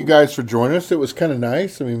you guys for joining us. It was kind of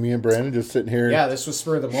nice. I mean, me and Brandon just sitting here Yeah, this was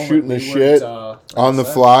spur of the moment. shooting the We shit weren't, like on I the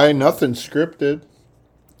said, fly, nothing scripted.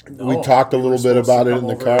 We no, talked a we were little bit supposed to about it come in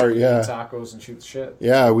the over car, and eat yeah. tacos and shoot the shit.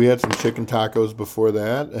 Yeah, we had some chicken tacos before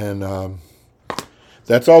that, and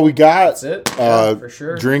that's all we got. That's it. Yeah, for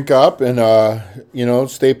sure. Drink up and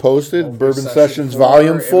stay posted. Hopefully Bourbon session Sessions 4,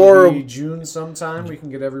 Volume it'll 4. be June sometime. We can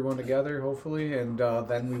get everyone together, hopefully, and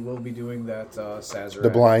then we will be doing that Sazerac. The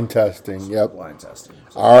blind testing. Yep. Blind testing.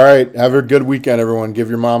 So. All right. Have a good weekend, everyone. Give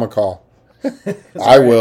your mom a call. I will.